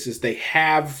combat this is they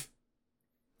have,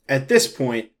 at this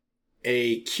point,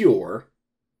 a cure,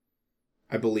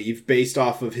 I believe, based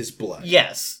off of his blood.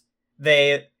 Yes.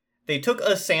 They took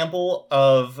a sample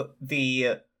of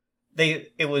it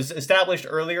was established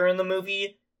earlier in the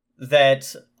movie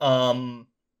that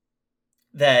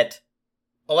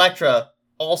Elektra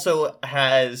also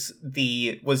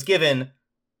was given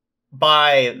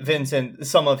by Vincent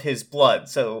some of his blood.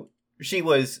 So she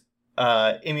was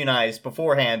immunized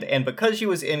beforehand, and because she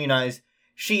was immunized,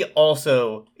 she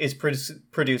also is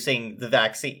producing the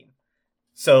vaccine.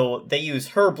 So they use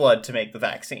her blood to make the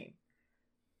vaccine.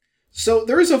 So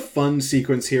there is a fun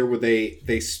sequence here where the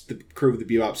crew of the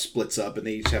Bebop splits up and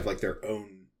they each have, like, their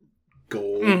own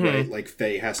goal, mm-hmm. right? Like,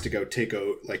 Faye has to go take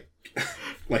like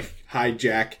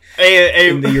hijack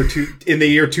in the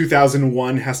year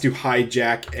 2001 has to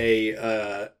hijack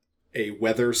a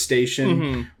weather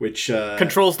station, which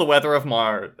controls the weather of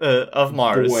Mars.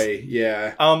 Boy,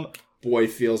 yeah. Boy,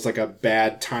 feels like a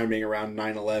bad timing around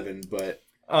 9/11, but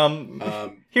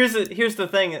here's the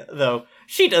thing though.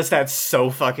 She does that so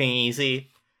fucking easy.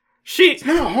 It's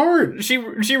not hard. She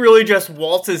really just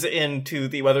waltzes into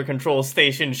the weather control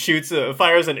station,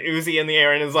 fires an Uzi in the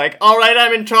air, and is like, "All right,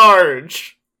 I'm in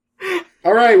charge.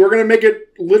 All right, we're gonna make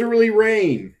it literally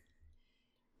rain."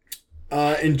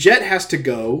 And Jet has to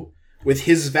go with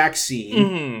his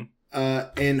vaccine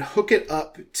and hook it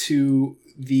up to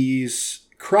these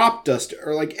crop duster,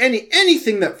 or like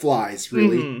anything that flies.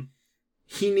 Really,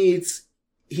 he needs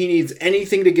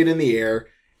anything to get in the air.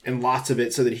 And lots of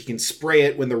it so that he can spray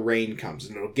it when the rain comes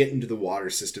and it'll get into the water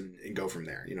system and go from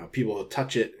there. You know, people will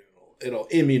touch it. It'll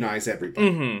immunize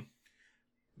everybody.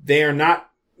 They are not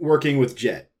working with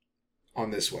Jet on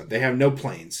this one. They have no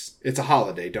planes. It's a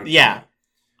holiday, don't you know?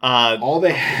 All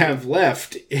they have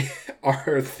left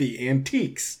are the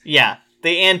antiques. Yeah,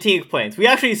 the antique planes. We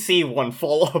actually see one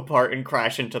fall apart and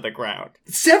crash into the ground.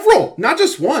 Several! Not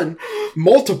just one.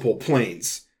 Multiple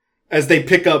planes. As they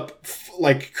pick up,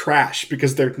 like, crash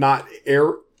because they're not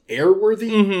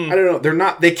airworthy. I don't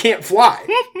know. They can't fly.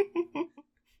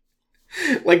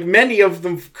 Like, many of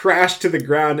them crash to the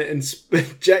ground and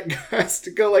Jet has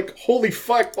to go like, holy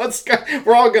fuck,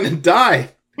 we're all gonna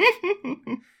die.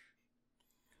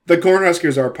 The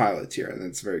Cornhuskers are pilots here, and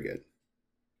that's very good.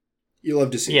 You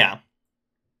love to see it.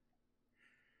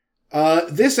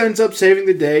 This ends up saving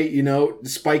the day. You know,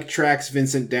 Spike tracks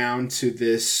Vincent down to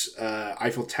this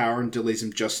Eiffel Tower and delays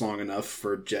him just long enough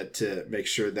for Jet to make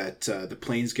sure that the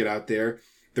planes get out there,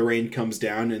 the rain comes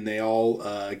down, and they all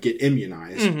get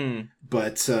immunized.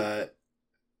 But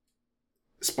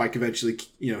Spike eventually,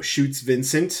 shoots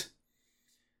Vincent.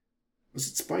 Was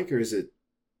it Spike or is it...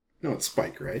 No, it's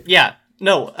Spike, right? Yeah.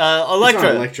 No,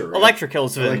 Elektra. Elektra, right? Elektra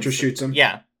kills Vincent. Elektra shoots him?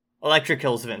 Yeah. Elektra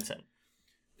kills Vincent.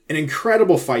 An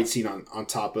incredible fight scene on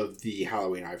top of the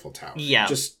Halloween Eiffel Tower. Yeah.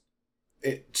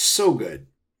 It's so good.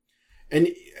 And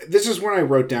this is what I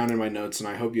wrote down in my notes, and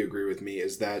I hope you agree with me,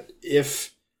 is that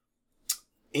if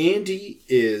Andy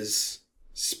is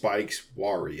Spike's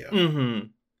Wario,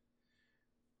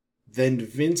 then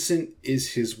Vincent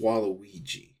is his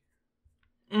Waluigi.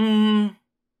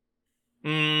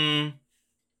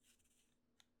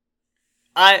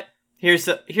 Here's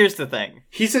the thing.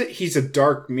 He's a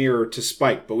dark mirror to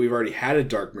Spike, but we've already had a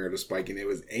dark mirror to Spike, and it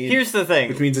was Andy. Here's the thing.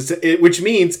 Which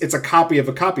means it's a copy of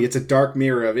a copy. It's a dark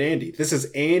mirror of Andy. This is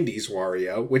Andy's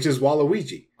Wario, which is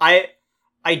Waluigi. I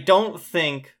don't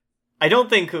think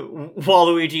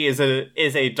Waluigi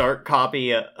is a dark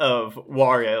copy of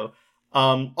Wario.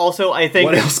 Also, I think...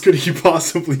 What else could he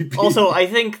possibly be? Also, I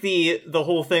think the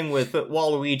whole thing with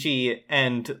Waluigi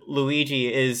and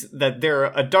Luigi is that they're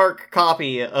a dark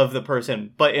copy of the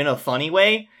person, but in a funny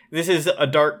way. This is a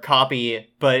dark copy,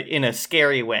 but in a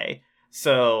scary way.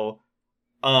 So,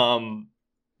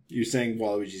 You're saying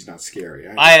Waluigi's not scary.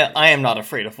 I am not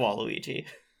afraid of Waluigi.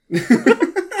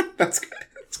 That's good.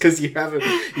 It's because you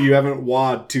haven't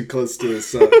wad too close to the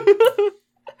sun.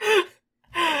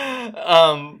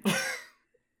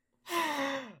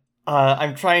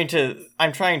 I'm trying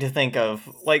to think of,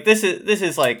 like, this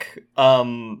is like a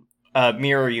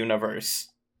mirror universe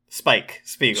Spike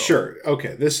Spiegel. Sure.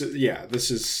 Okay. This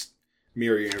is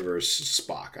mirror universe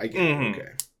Spock. I get it. Okay.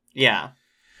 Yeah.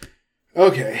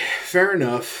 Okay. Fair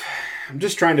enough. I'm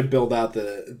just trying to build out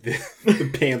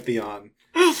the pantheon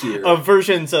here of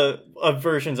versions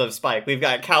of Spike. We've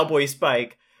got Cowboy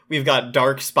Spike. We've got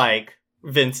Dark Spike.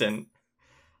 Vincent.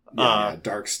 Yeah,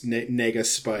 Dark Nega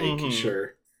Spike.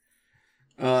 Sure.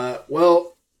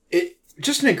 Well, it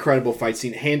just an incredible fight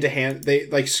scene, hand to hand. They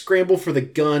like scramble for the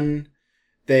gun.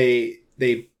 They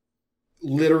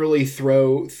literally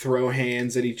throw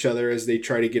hands at each other as they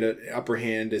try to get an upper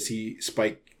hand as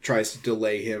Spike tries to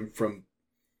delay him from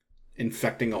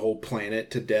infecting a whole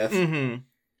planet to death.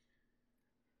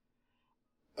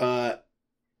 I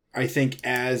think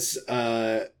as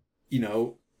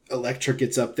Elektra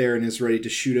gets up there and is ready to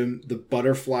shoot him, the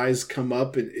butterflies come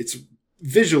up and it's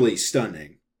visually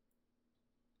stunning.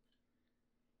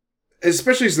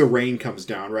 Especially as the rain comes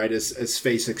down, right? As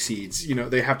Faye succeeds,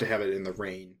 they have to have it in the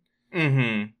rain.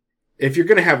 If you're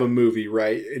going to have a movie,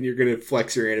 right, and you're going to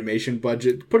flex your animation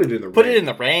budget, put it in the rain. Put it in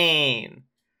the rain.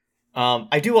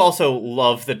 I do also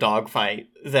love the dogfight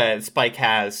that Spike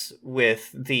has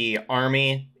with the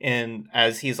army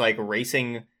as he's like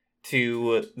racing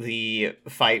to the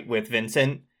fight with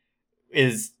Vincent.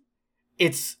 It's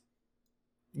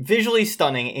visually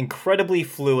stunning, incredibly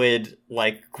fluid,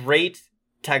 like great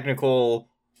technical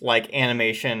like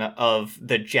animation of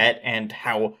the jet and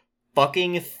how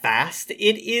fucking fast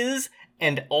it is,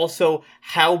 and also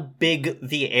how big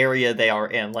the area they are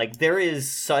in. Like, there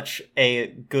is such a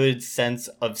good sense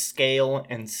of scale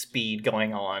and speed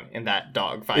going on in that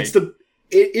dogfight.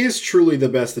 It is truly the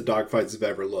best the dogfights have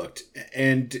ever looked.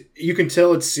 And you can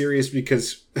tell it's serious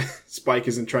because Spike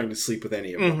isn't trying to sleep with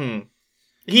any of them. Mm-hmm.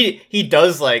 He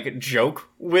does, like, joke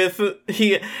with...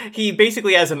 He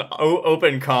basically has an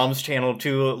open comms channel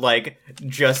to, like,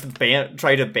 just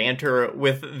try to banter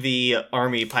with the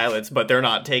army pilots, but they're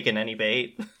not taking any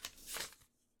bait.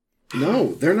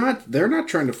 No, they're not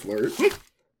trying to flirt.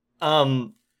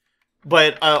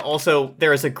 But also,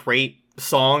 there is a great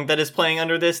song that is playing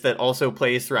under this that also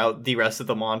plays throughout the rest of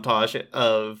the montage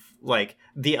of, like,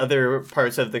 the other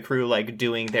parts of the crew, like,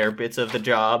 doing their bits of the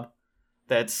job.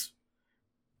 That's...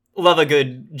 Love a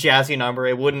good jazzy number.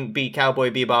 It wouldn't be Cowboy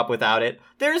Bebop without it.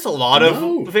 There's a lot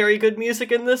of very good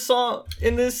music in this song.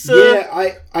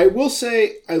 Yeah, I will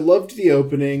say I loved the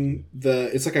opening.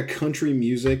 It's like a country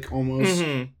music almost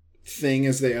thing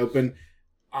as they open.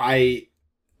 I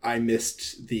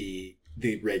missed the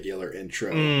regular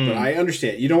intro, but I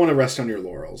understand. You don't want to rest on your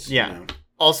laurels. Yeah. You know?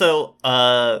 Also,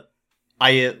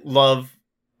 I love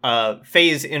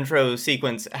Faye's intro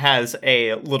sequence has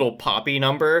a little poppy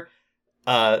number.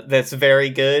 That's very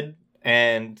good,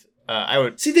 and I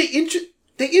would see they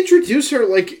introduce her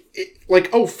like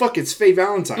oh fuck, it's Faye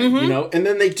Valentine, you know, and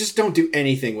then they just don't do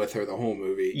anything with her the whole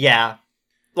movie. Yeah,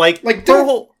 like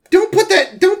don't put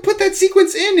that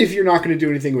sequence in if you're not going to do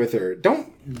anything with her.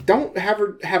 Don't have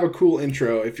her have a cool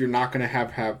intro if you're not going to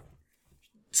have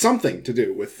something to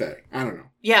do with Faye. I don't know.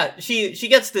 Yeah, she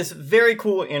gets this very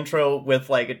cool intro with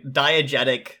like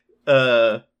diegetic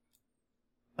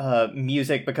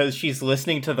music because she's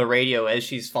listening to the radio as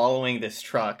she's following this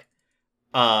truck.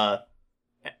 The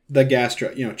gas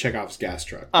truck, you know, Chekhov's gas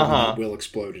truck. That will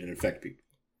explode and infect people.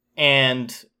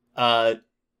 And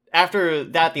after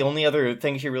that, the only other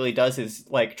thing she really does is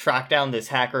like track down this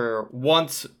hacker.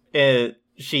 Once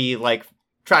she like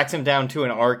tracks him down to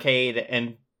an arcade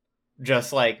and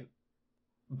just like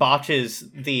botches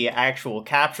the actual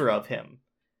capture of him.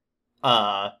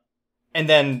 And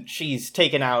then she's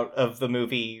taken out of the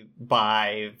movie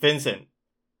by Vincent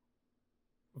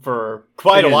for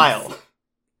quite a while.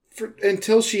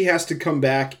 Until she has to come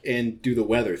back and do the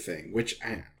weather thing, which,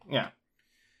 yeah.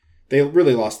 They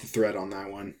really lost the thread on that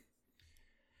one.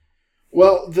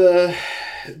 Well, the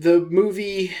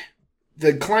movie,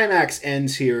 the climax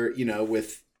ends here, you know,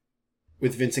 with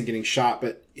Vincent getting shot,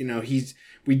 but, you know,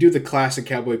 we do the classic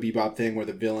Cowboy Bebop thing where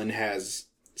the villain has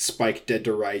Spike dead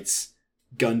to rights,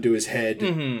 gun to his head.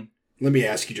 Mm-hmm. Let me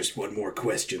ask you just one more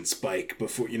question, Spike,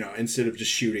 before, you know, instead of just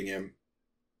shooting him.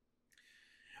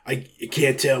 I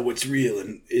can't tell what's real,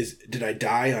 and did I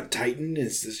die on Titan?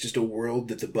 Is this just a world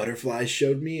that the butterflies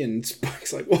showed me? And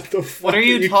Spike's like, what the fuck What are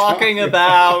you talking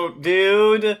about,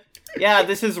 dude? Yeah,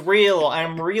 this is real.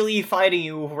 I'm really fighting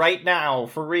you right now,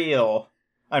 for real.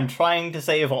 I'm trying to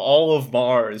save all of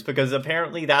Mars, because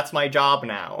apparently that's my job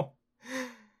now.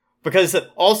 Because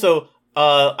also...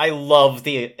 I love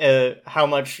how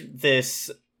much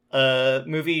this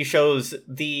movie shows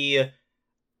the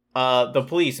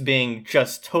police being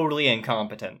just totally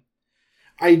incompetent.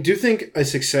 I do think a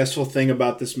successful thing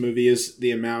about this movie is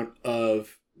the amount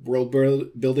of world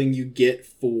building you get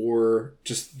for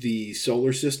just the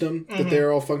solar system that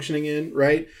they're all functioning in,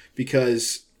 right?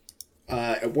 Because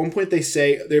at one point they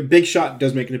say their Big Shot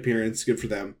does make an appearance. Good for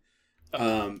them.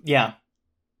 Yeah.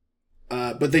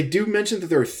 But they do mention that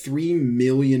there are 3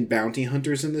 million bounty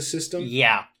hunters in this system.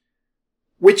 Yeah.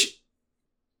 Which,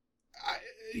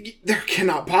 there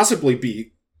cannot possibly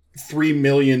be 3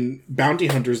 million bounty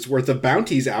hunters worth of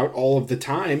bounties out all of the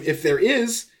time. If there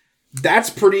is, that's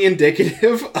pretty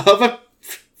indicative of a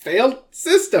failed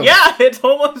system. Yeah, it's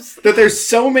almost... That there's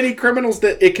so many criminals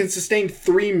that it can sustain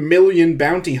 3 million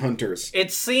bounty hunters.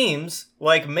 It seems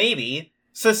like maybe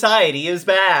society is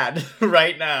bad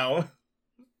right now.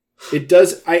 It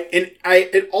does.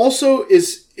 It also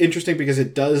is interesting because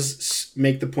it does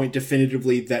make the point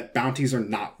definitively that bounties are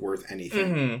not worth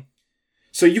anything. Mm-hmm.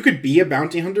 So you could be a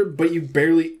bounty hunter, but you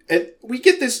barely... We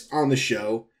get this on the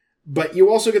show, but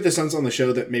you also get the sense on the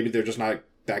show that maybe they're just not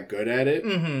that good at it.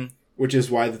 Mm-hmm. Which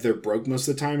is why that they're broke most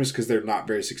of the time, is because they're not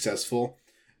very successful.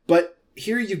 But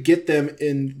here you get them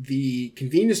in the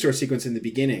convenience store sequence in the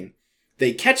beginning.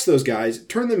 They catch those guys,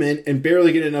 turn them in, and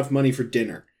barely get enough money for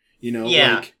dinner. You know?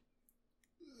 Yeah.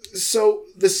 So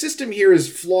the system here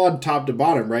is flawed top to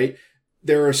bottom, right?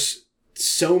 There are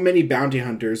so many bounty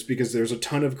hunters because there's a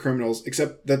ton of criminals,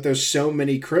 except that there's so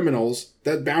many criminals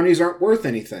that bounties aren't worth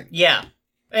anything. Yeah.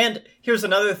 And here's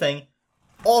another thing.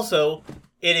 Also,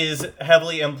 it is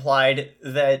heavily implied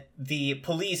that the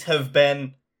police have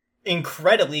been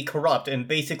incredibly corrupt and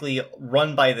basically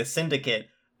run by the syndicate,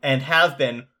 and have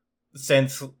been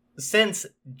since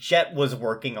Jet was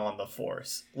working on the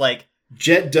Force. Like,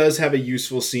 Jet does have a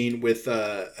useful scene with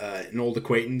an old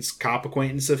cop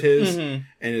acquaintance of his, and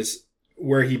is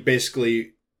where he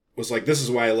basically was like, "This is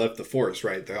why I left the Force,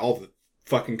 right? All the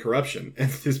fucking corruption."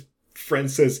 And his friend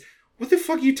says, "What the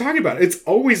fuck are you talking about? It's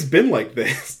always been like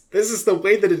this. This is the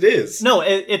way that it is." No,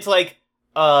 it's like,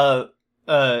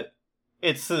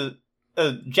 it's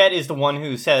Jet is the one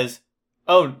who says,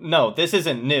 "Oh no, this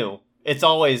isn't new. It's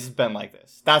always been like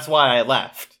this. That's why I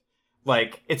left.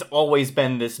 Like, it's always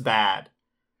been this bad."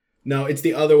 No, it's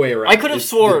the other way around. I could have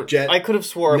swore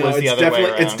it was the other way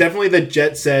around. It's definitely that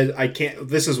Jet said, "I can't.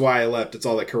 This is why I left. It's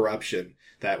all the corruption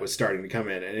that was starting to come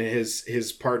in." And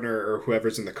his partner or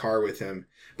whoever's in the car with him.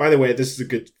 By the way, this is a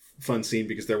good, fun scene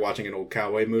because they're watching an old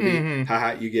Cowboy movie.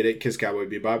 Haha, you get it? Kiss Cowboy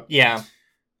Bebop. Yeah.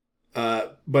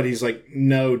 But he's like,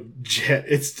 "No, Jet,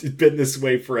 it's been this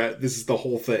way forever. This is the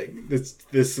whole thing.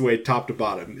 This way, top to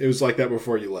bottom. It was like that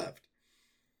before you left."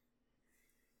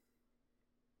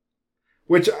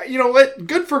 Which, you know what?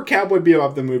 Good for Cowboy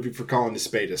Bebop the movie for calling a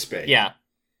spade a spade. Yeah.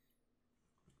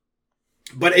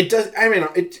 But it does, I mean,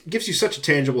 it gives you such a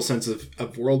tangible sense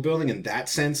of world building in that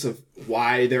sense of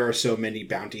why there are so many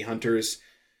bounty hunters.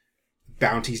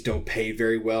 Bounties don't pay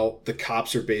very well. The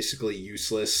cops are basically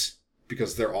useless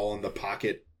because they're all in the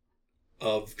pocket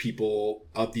of people,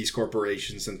 of these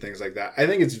corporations and things like that. I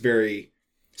think it's very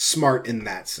smart in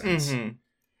that sense.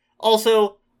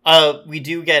 Also, we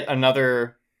do get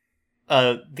another...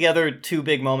 the other two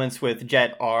big moments with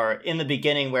Jet are in the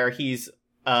beginning where he's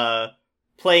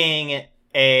playing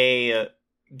a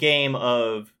game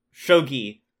of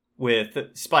shogi with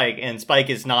Spike, and Spike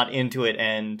is not into it,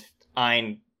 and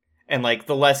like,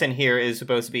 the lesson here is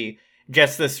supposed to be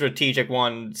Jet's the strategic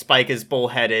one, Spike is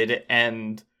bullheaded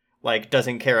and, like,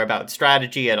 doesn't care about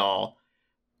strategy at all.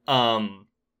 And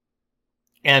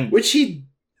which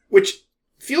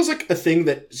feels like a thing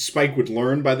that Spike would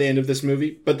learn by the end of this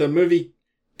movie, but the movie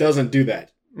doesn't do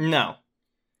that. No.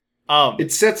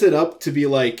 It sets it up to be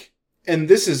like, and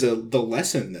this is the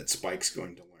lesson that Spike's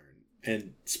going to learn.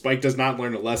 And Spike does not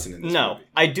learn a lesson in this movie.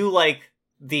 I do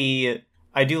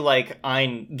like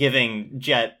Ein giving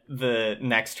Jet the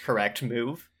next correct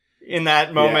move in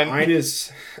that moment. Yeah,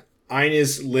 Ein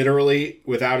is literally,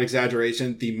 without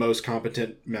exaggeration, the most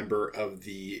competent member of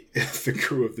the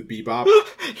crew of the Bebop.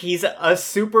 He's a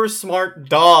super smart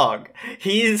dog.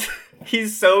 He's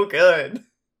so good.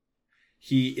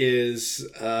 He is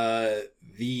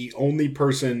the only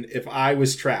person, if I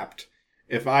was trapped,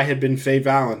 if I had been Faye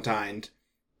Valentine,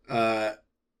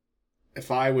 if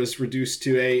I was reduced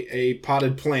to a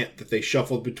potted plant that they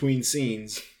shuffled between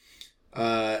scenes,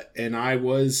 and I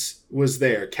was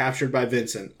there, captured by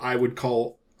Vincent, I would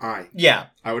call Ein. Yeah.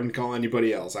 I wouldn't call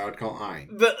anybody else. I would call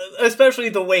Ein. Especially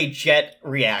the way Jet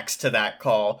reacts to that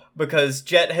call, because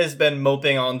Jet has been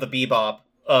moping on the Bebop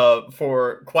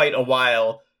for quite a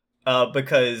while,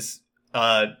 because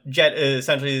Jet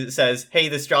essentially says, "Hey,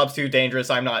 this job's too dangerous,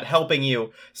 I'm not helping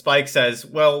you." Spike says,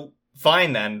 "Well,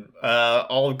 fine then,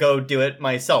 I'll go do it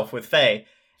myself with Faye."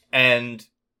 And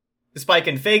Spike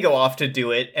and Faye go off to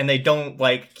do it, and they don't,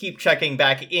 like, keep checking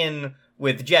back in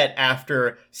with Jet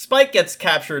after Spike gets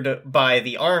captured by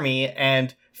the army,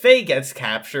 and Faye gets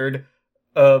captured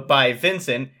by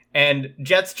Vincent, and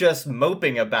Jet's just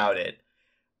moping about it,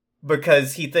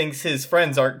 because he thinks his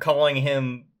friends aren't calling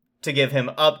him to give him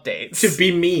updates. To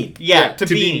be mean. Yeah, to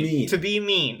be mean. To be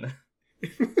mean.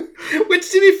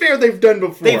 Which, to be fair, they've done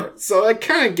before, so I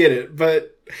kind of get it,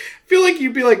 but I feel like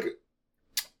you'd be like,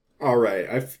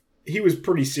 alright, he was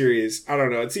pretty serious. I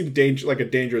don't know, it seemed like a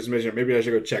dangerous mission. Maybe I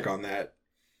should go check on that.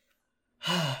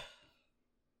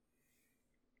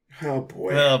 Oh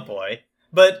boy.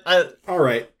 But,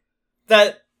 alright.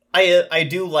 That, I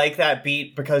do like that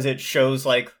beat because it shows,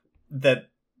 like,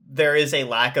 that there is a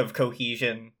lack of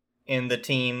cohesion in the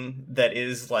team that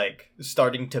is, like,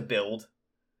 starting to build.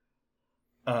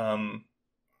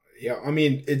 Yeah, I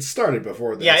mean, it started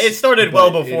before this. Yeah, it started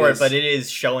well before it, but it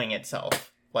is showing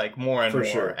itself, like, more and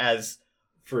more as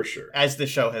the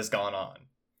show has gone on.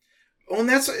 Well, and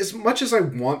that's, as much as I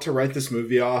want to write this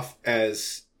movie off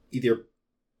as either,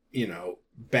 you know,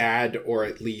 bad or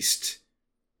at least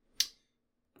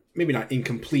maybe not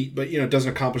incomplete, but, you know,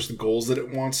 doesn't accomplish the goals that it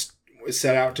wants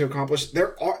set out to accomplish.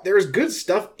 There's good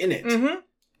stuff in it. Mm-hmm.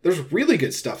 There's really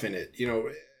good stuff in it. You know,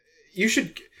 you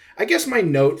should. I guess my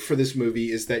note for this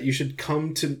movie is that you should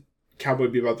come to Cowboy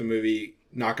Bebop the movie,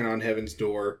 Knocking on Heaven's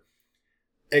Door,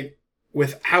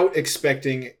 without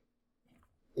expecting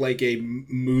like a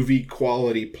movie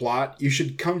quality plot, you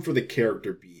should come for the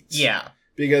character beats. Yeah.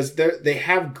 Because they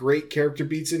have great character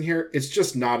beats in here. It's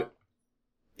just not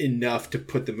enough to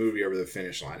put the movie over the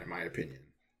finish line, in my opinion.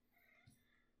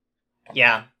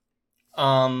 Yeah.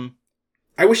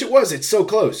 I wish it was. It's so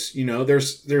close. You know,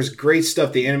 there's great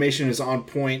stuff. The animation is on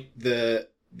point. The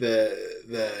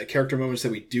character moments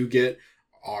that we do get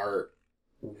are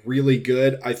really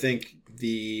good. I think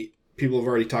the people have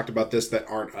already talked about this that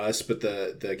aren't us, but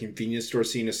the convenience store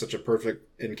scene is such a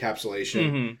perfect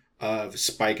encapsulation of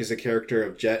Spike as a character,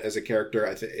 of Jet as a character.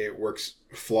 I think it works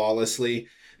flawlessly.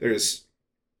 There's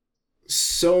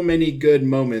so many good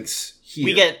moments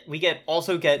here. We get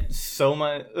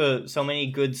so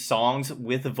many good songs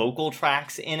with vocal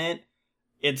tracks in it.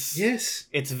 It's a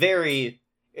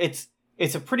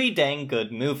pretty dang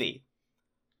good movie.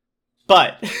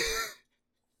 But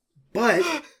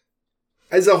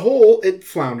as a whole, it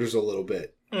flounders a little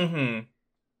bit. Mm-hmm.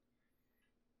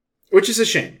 Which is a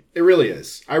shame. It really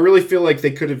is. I really feel like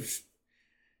they could have,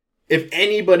 if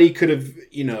anybody could have,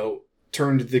 you know,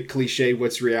 turned the cliche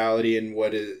what's reality and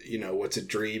what is, you know, what's a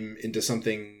dream into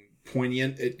something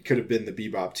poignant, it could have been the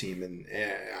Bebop team, and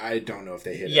I don't know if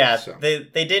they hit it. Yeah, so. they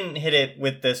didn't hit it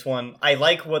with this one. I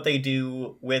like what they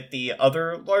do with the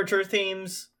other larger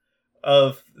themes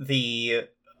of the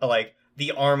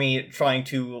army trying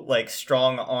to, like,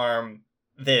 strong arm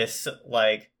this,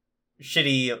 like,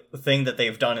 shitty thing that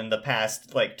they've done in the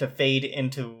past, like, to fade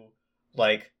into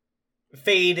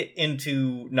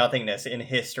nothingness in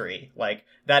history. Like,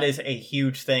 that is a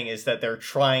huge thing, is that they're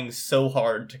trying so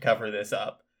hard to cover this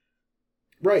up.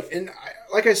 Right, and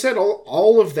like I said,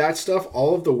 all of that stuff,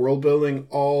 all of the world building,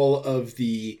 all of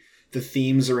the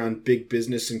themes around big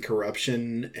business and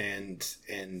corruption and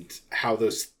how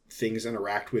those things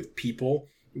interact with people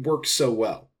works so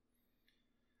well.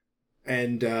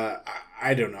 And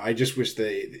I don't know, I just wish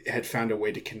they had found a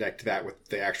way to connect that with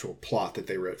the actual plot that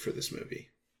they wrote for this movie.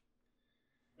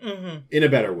 Mm-hmm. In a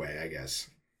better way, I guess.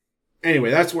 Anyway,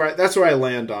 that's where I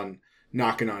land on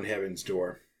Knockin' on Heaven's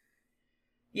Door.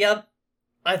 Yep.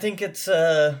 I think it's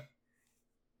a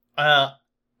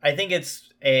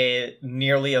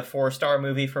nearly a 4-star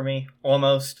movie for me,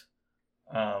 almost.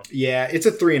 Yeah, it's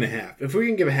a 3.5. If we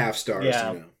can give a half stars,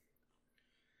 yeah. You know.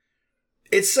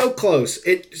 It's so close.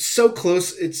 It's so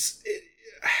close.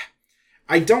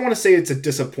 I don't want to say it's a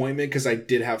disappointment because I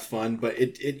did have fun, but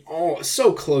it all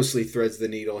so closely threads the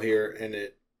needle here, and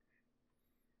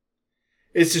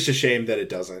it's just a shame that it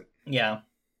doesn't. Yeah.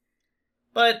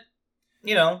 But,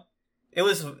 you know, it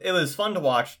was fun to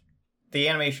watch. The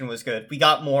animation was good. We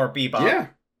got more Bebop. Yeah.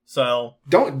 So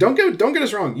don't get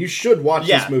us wrong. You should watch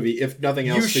this movie, if nothing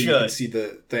else, you can see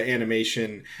the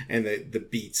animation and the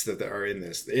beats that are in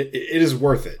this. It is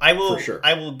worth it. For sure.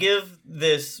 I will give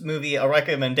this movie a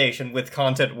recommendation with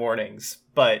content warnings,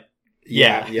 but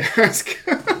yeah. You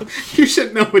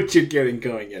should know what you're getting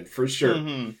going in, for sure.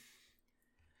 Mm-hmm.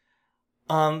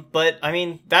 But I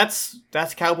mean, that's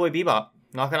Cowboy Bebop,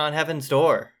 Knockin' on Heaven's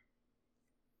Door.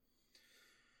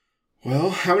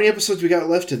 Well, how many episodes we got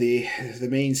left of the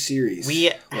main series?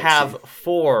 We have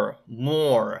 4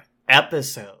 more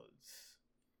episodes.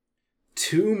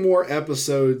 2 more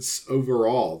episodes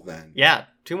overall, then. Yeah,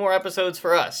 2 more episodes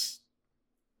for us.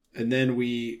 And then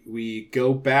we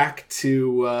go back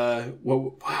to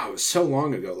wow, it was so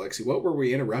long ago, Lexi. What were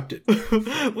we interrupted?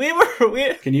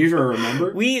 Can you even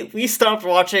remember? We stopped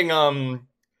watching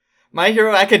My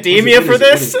Hero Academia for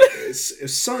this.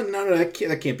 No, that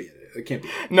can't be it. It can't be.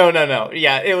 No.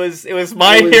 Yeah, it was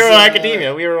My Hero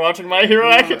Academia. We were watching My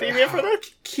Hero Academia for that.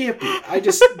 Can't be. I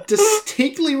just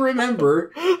distinctly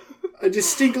remember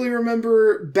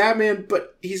Batman,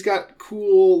 but he's got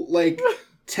cool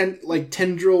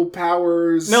tendril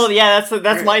powers. No, yeah,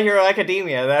 that's My Hero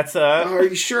Academia. That's Are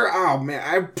you sure? Oh man,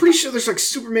 I'm pretty sure there's like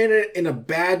Superman in a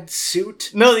bad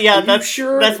suit. No, yeah, that's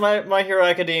sure. That's My Hero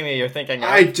Academia. You're thinking of.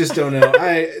 I just don't know.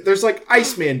 There's like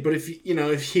Iceman, but if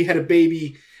he had a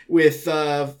baby with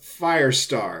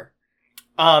Firestar.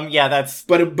 Yeah, that's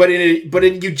but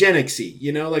in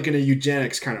eugenics-y, like in a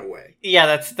eugenics kind of way.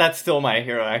 Yeah, that's still My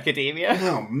Hero Academia.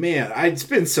 Oh man, it's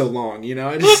been so long,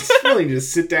 I just really need to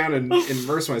sit down and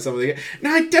immerse myself with it.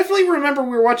 Now I definitely remember we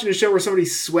were watching a show where somebody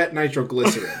sweat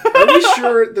nitroglycerin. Are we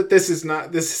sure that this is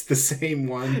the same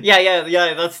one? Yeah,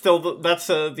 that's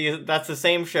the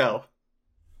same show.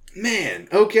 Man,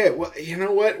 okay, well, you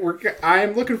know what?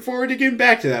 I'm looking forward to getting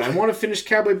back to that. I want to finish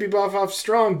Cowboy Bebop off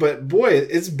strong, but boy,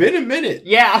 it's been a minute.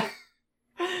 Yeah.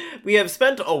 We have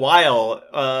spent a while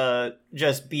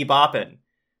just bebopping.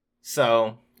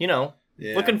 So,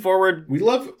 looking forward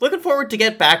to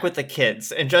get back with the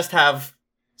kids and just have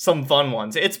some fun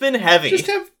ones. It's been heavy.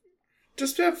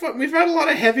 just have fun. We've had a lot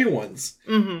of heavy ones.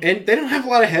 Mm-hmm. And they don't have a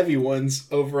lot of heavy ones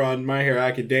over on My Hero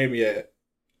Academia,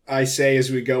 I say,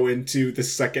 as we go into the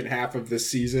second half of this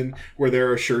season, where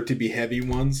there are sure to be heavy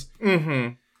ones.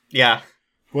 Mm-hmm. Yeah.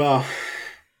 Well,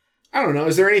 I don't know.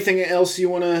 Is there anything else you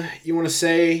wanna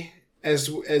say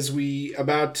as we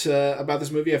about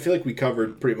this movie? I feel like we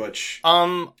covered pretty much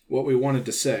what we wanted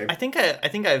to say. I think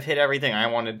I've hit everything I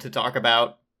wanted to talk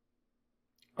about.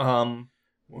 Well,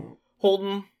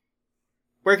 Holden,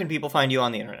 where can people find you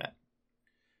on the internet?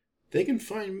 they can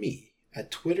find me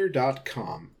at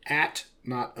twitter.com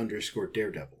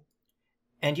 @not_daredevil.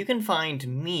 And you can find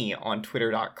me on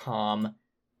twitter.com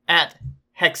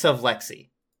 @hexoflexi.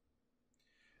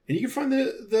 And you can find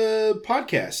the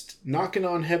podcast, Knockin'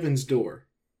 on Heaven's Door.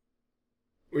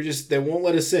 They won't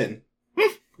let us in.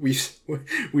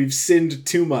 We've sinned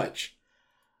too much.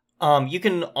 You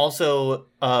can also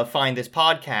find this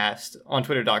podcast on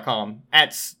twitter.com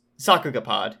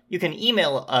 @sakugapod. You can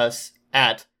email us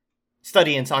at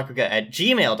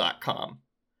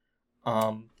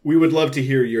studyinsakuga@gmail.com. We would love to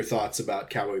hear your thoughts about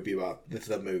Cowboy Bebop,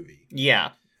 the movie.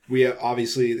 Yeah.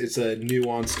 Obviously, it's a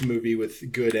nuanced movie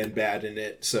with good and bad in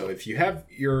it. So if you have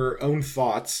your own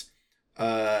thoughts,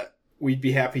 we'd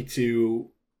be happy to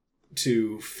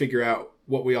figure out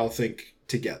what we all think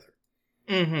together.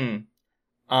 Mm-hmm.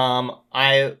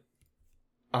 I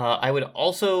would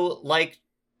also like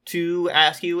to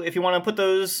ask you if you want to put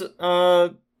those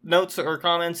notes or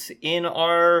comments in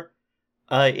our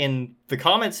in the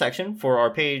comments section for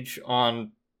our page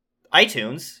on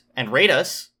iTunes and rate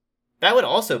us. That would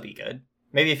also be good.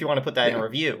 Maybe if you want to put that in a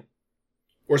review.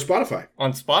 Or Spotify.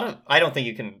 On Spotify, I don't think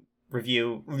you can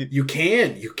review. You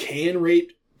can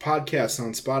rate podcasts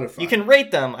on Spotify. You can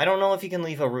rate them. I don't know if you can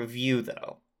leave a review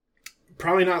though.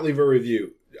 Probably not leave a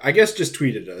review. I guess just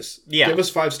tweet at us. Yeah. Give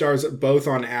us 5 stars both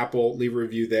on Apple, leave a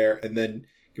review there, and then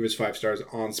give us 5 stars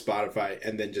on Spotify,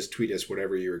 and then just tweet us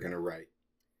whatever you were going to write.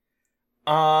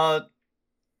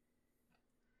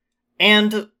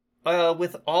 And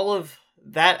with all of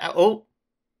that,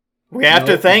 we have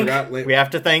to think. We have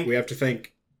to think.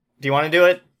 Do you want to do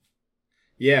it?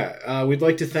 Yeah, we'd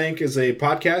like to thank, as a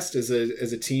podcast, as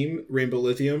a team, Rainbow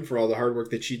Lithium, for all the hard work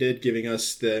that she did, giving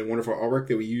us the wonderful artwork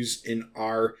that we use in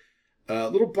our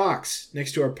little box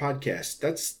next to our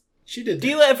podcast. She did.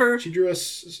 She drew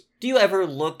us. Do you ever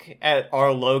look at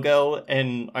our logo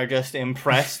and are just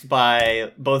impressed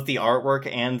by both the artwork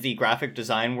and the graphic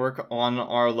design work on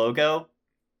our logo?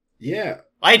 Yeah,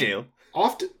 I do.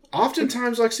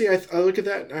 Oftentimes, Lexi, I look at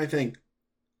that and I think,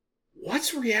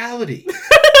 what's reality?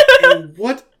 and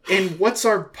what's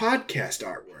our podcast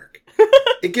artwork?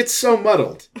 It gets so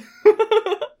muddled.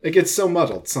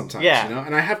 Sometimes, yeah. You know?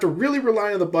 And I have to really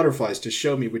rely on the butterflies to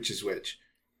show me which is which.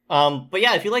 But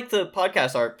yeah, if you like the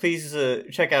podcast art, please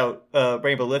check out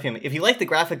Rainbow Lithium. If you like the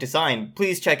graphic design,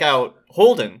 please check out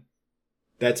Holden.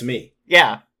 That's me.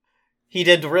 Yeah. He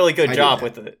did a really good job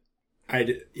with it. I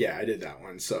did that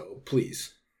one, so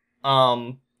please.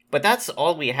 But that's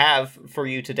all we have for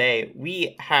you today.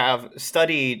 We have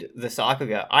studied the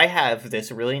Sakuga. I have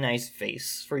this really nice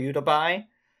vase for you to buy.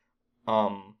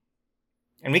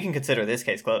 And we can consider this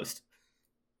case closed.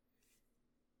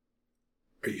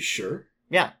 Are you sure?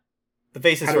 Yeah. The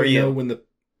vase is for you.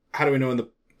 How do we know when the...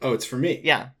 Oh, it's for me.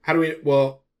 Yeah. How do you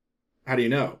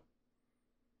know?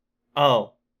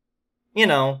 Oh. You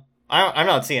know, I'm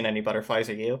not seeing any butterflies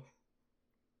at you.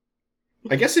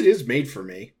 I guess it is made for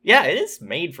me. Yeah, it is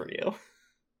made for you.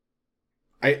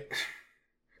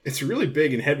 It's really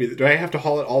big and heavy. Do I have to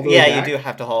haul it all the way back? Yeah, you do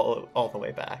have to haul it all the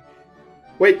way back.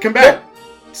 Wait, come back!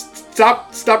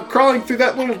 Stop crawling through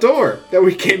that little door that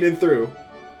we came in through.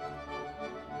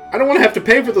 I don't want to have to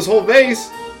pay for this whole vase.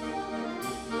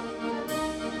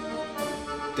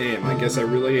 Damn, I guess I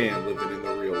really am living in the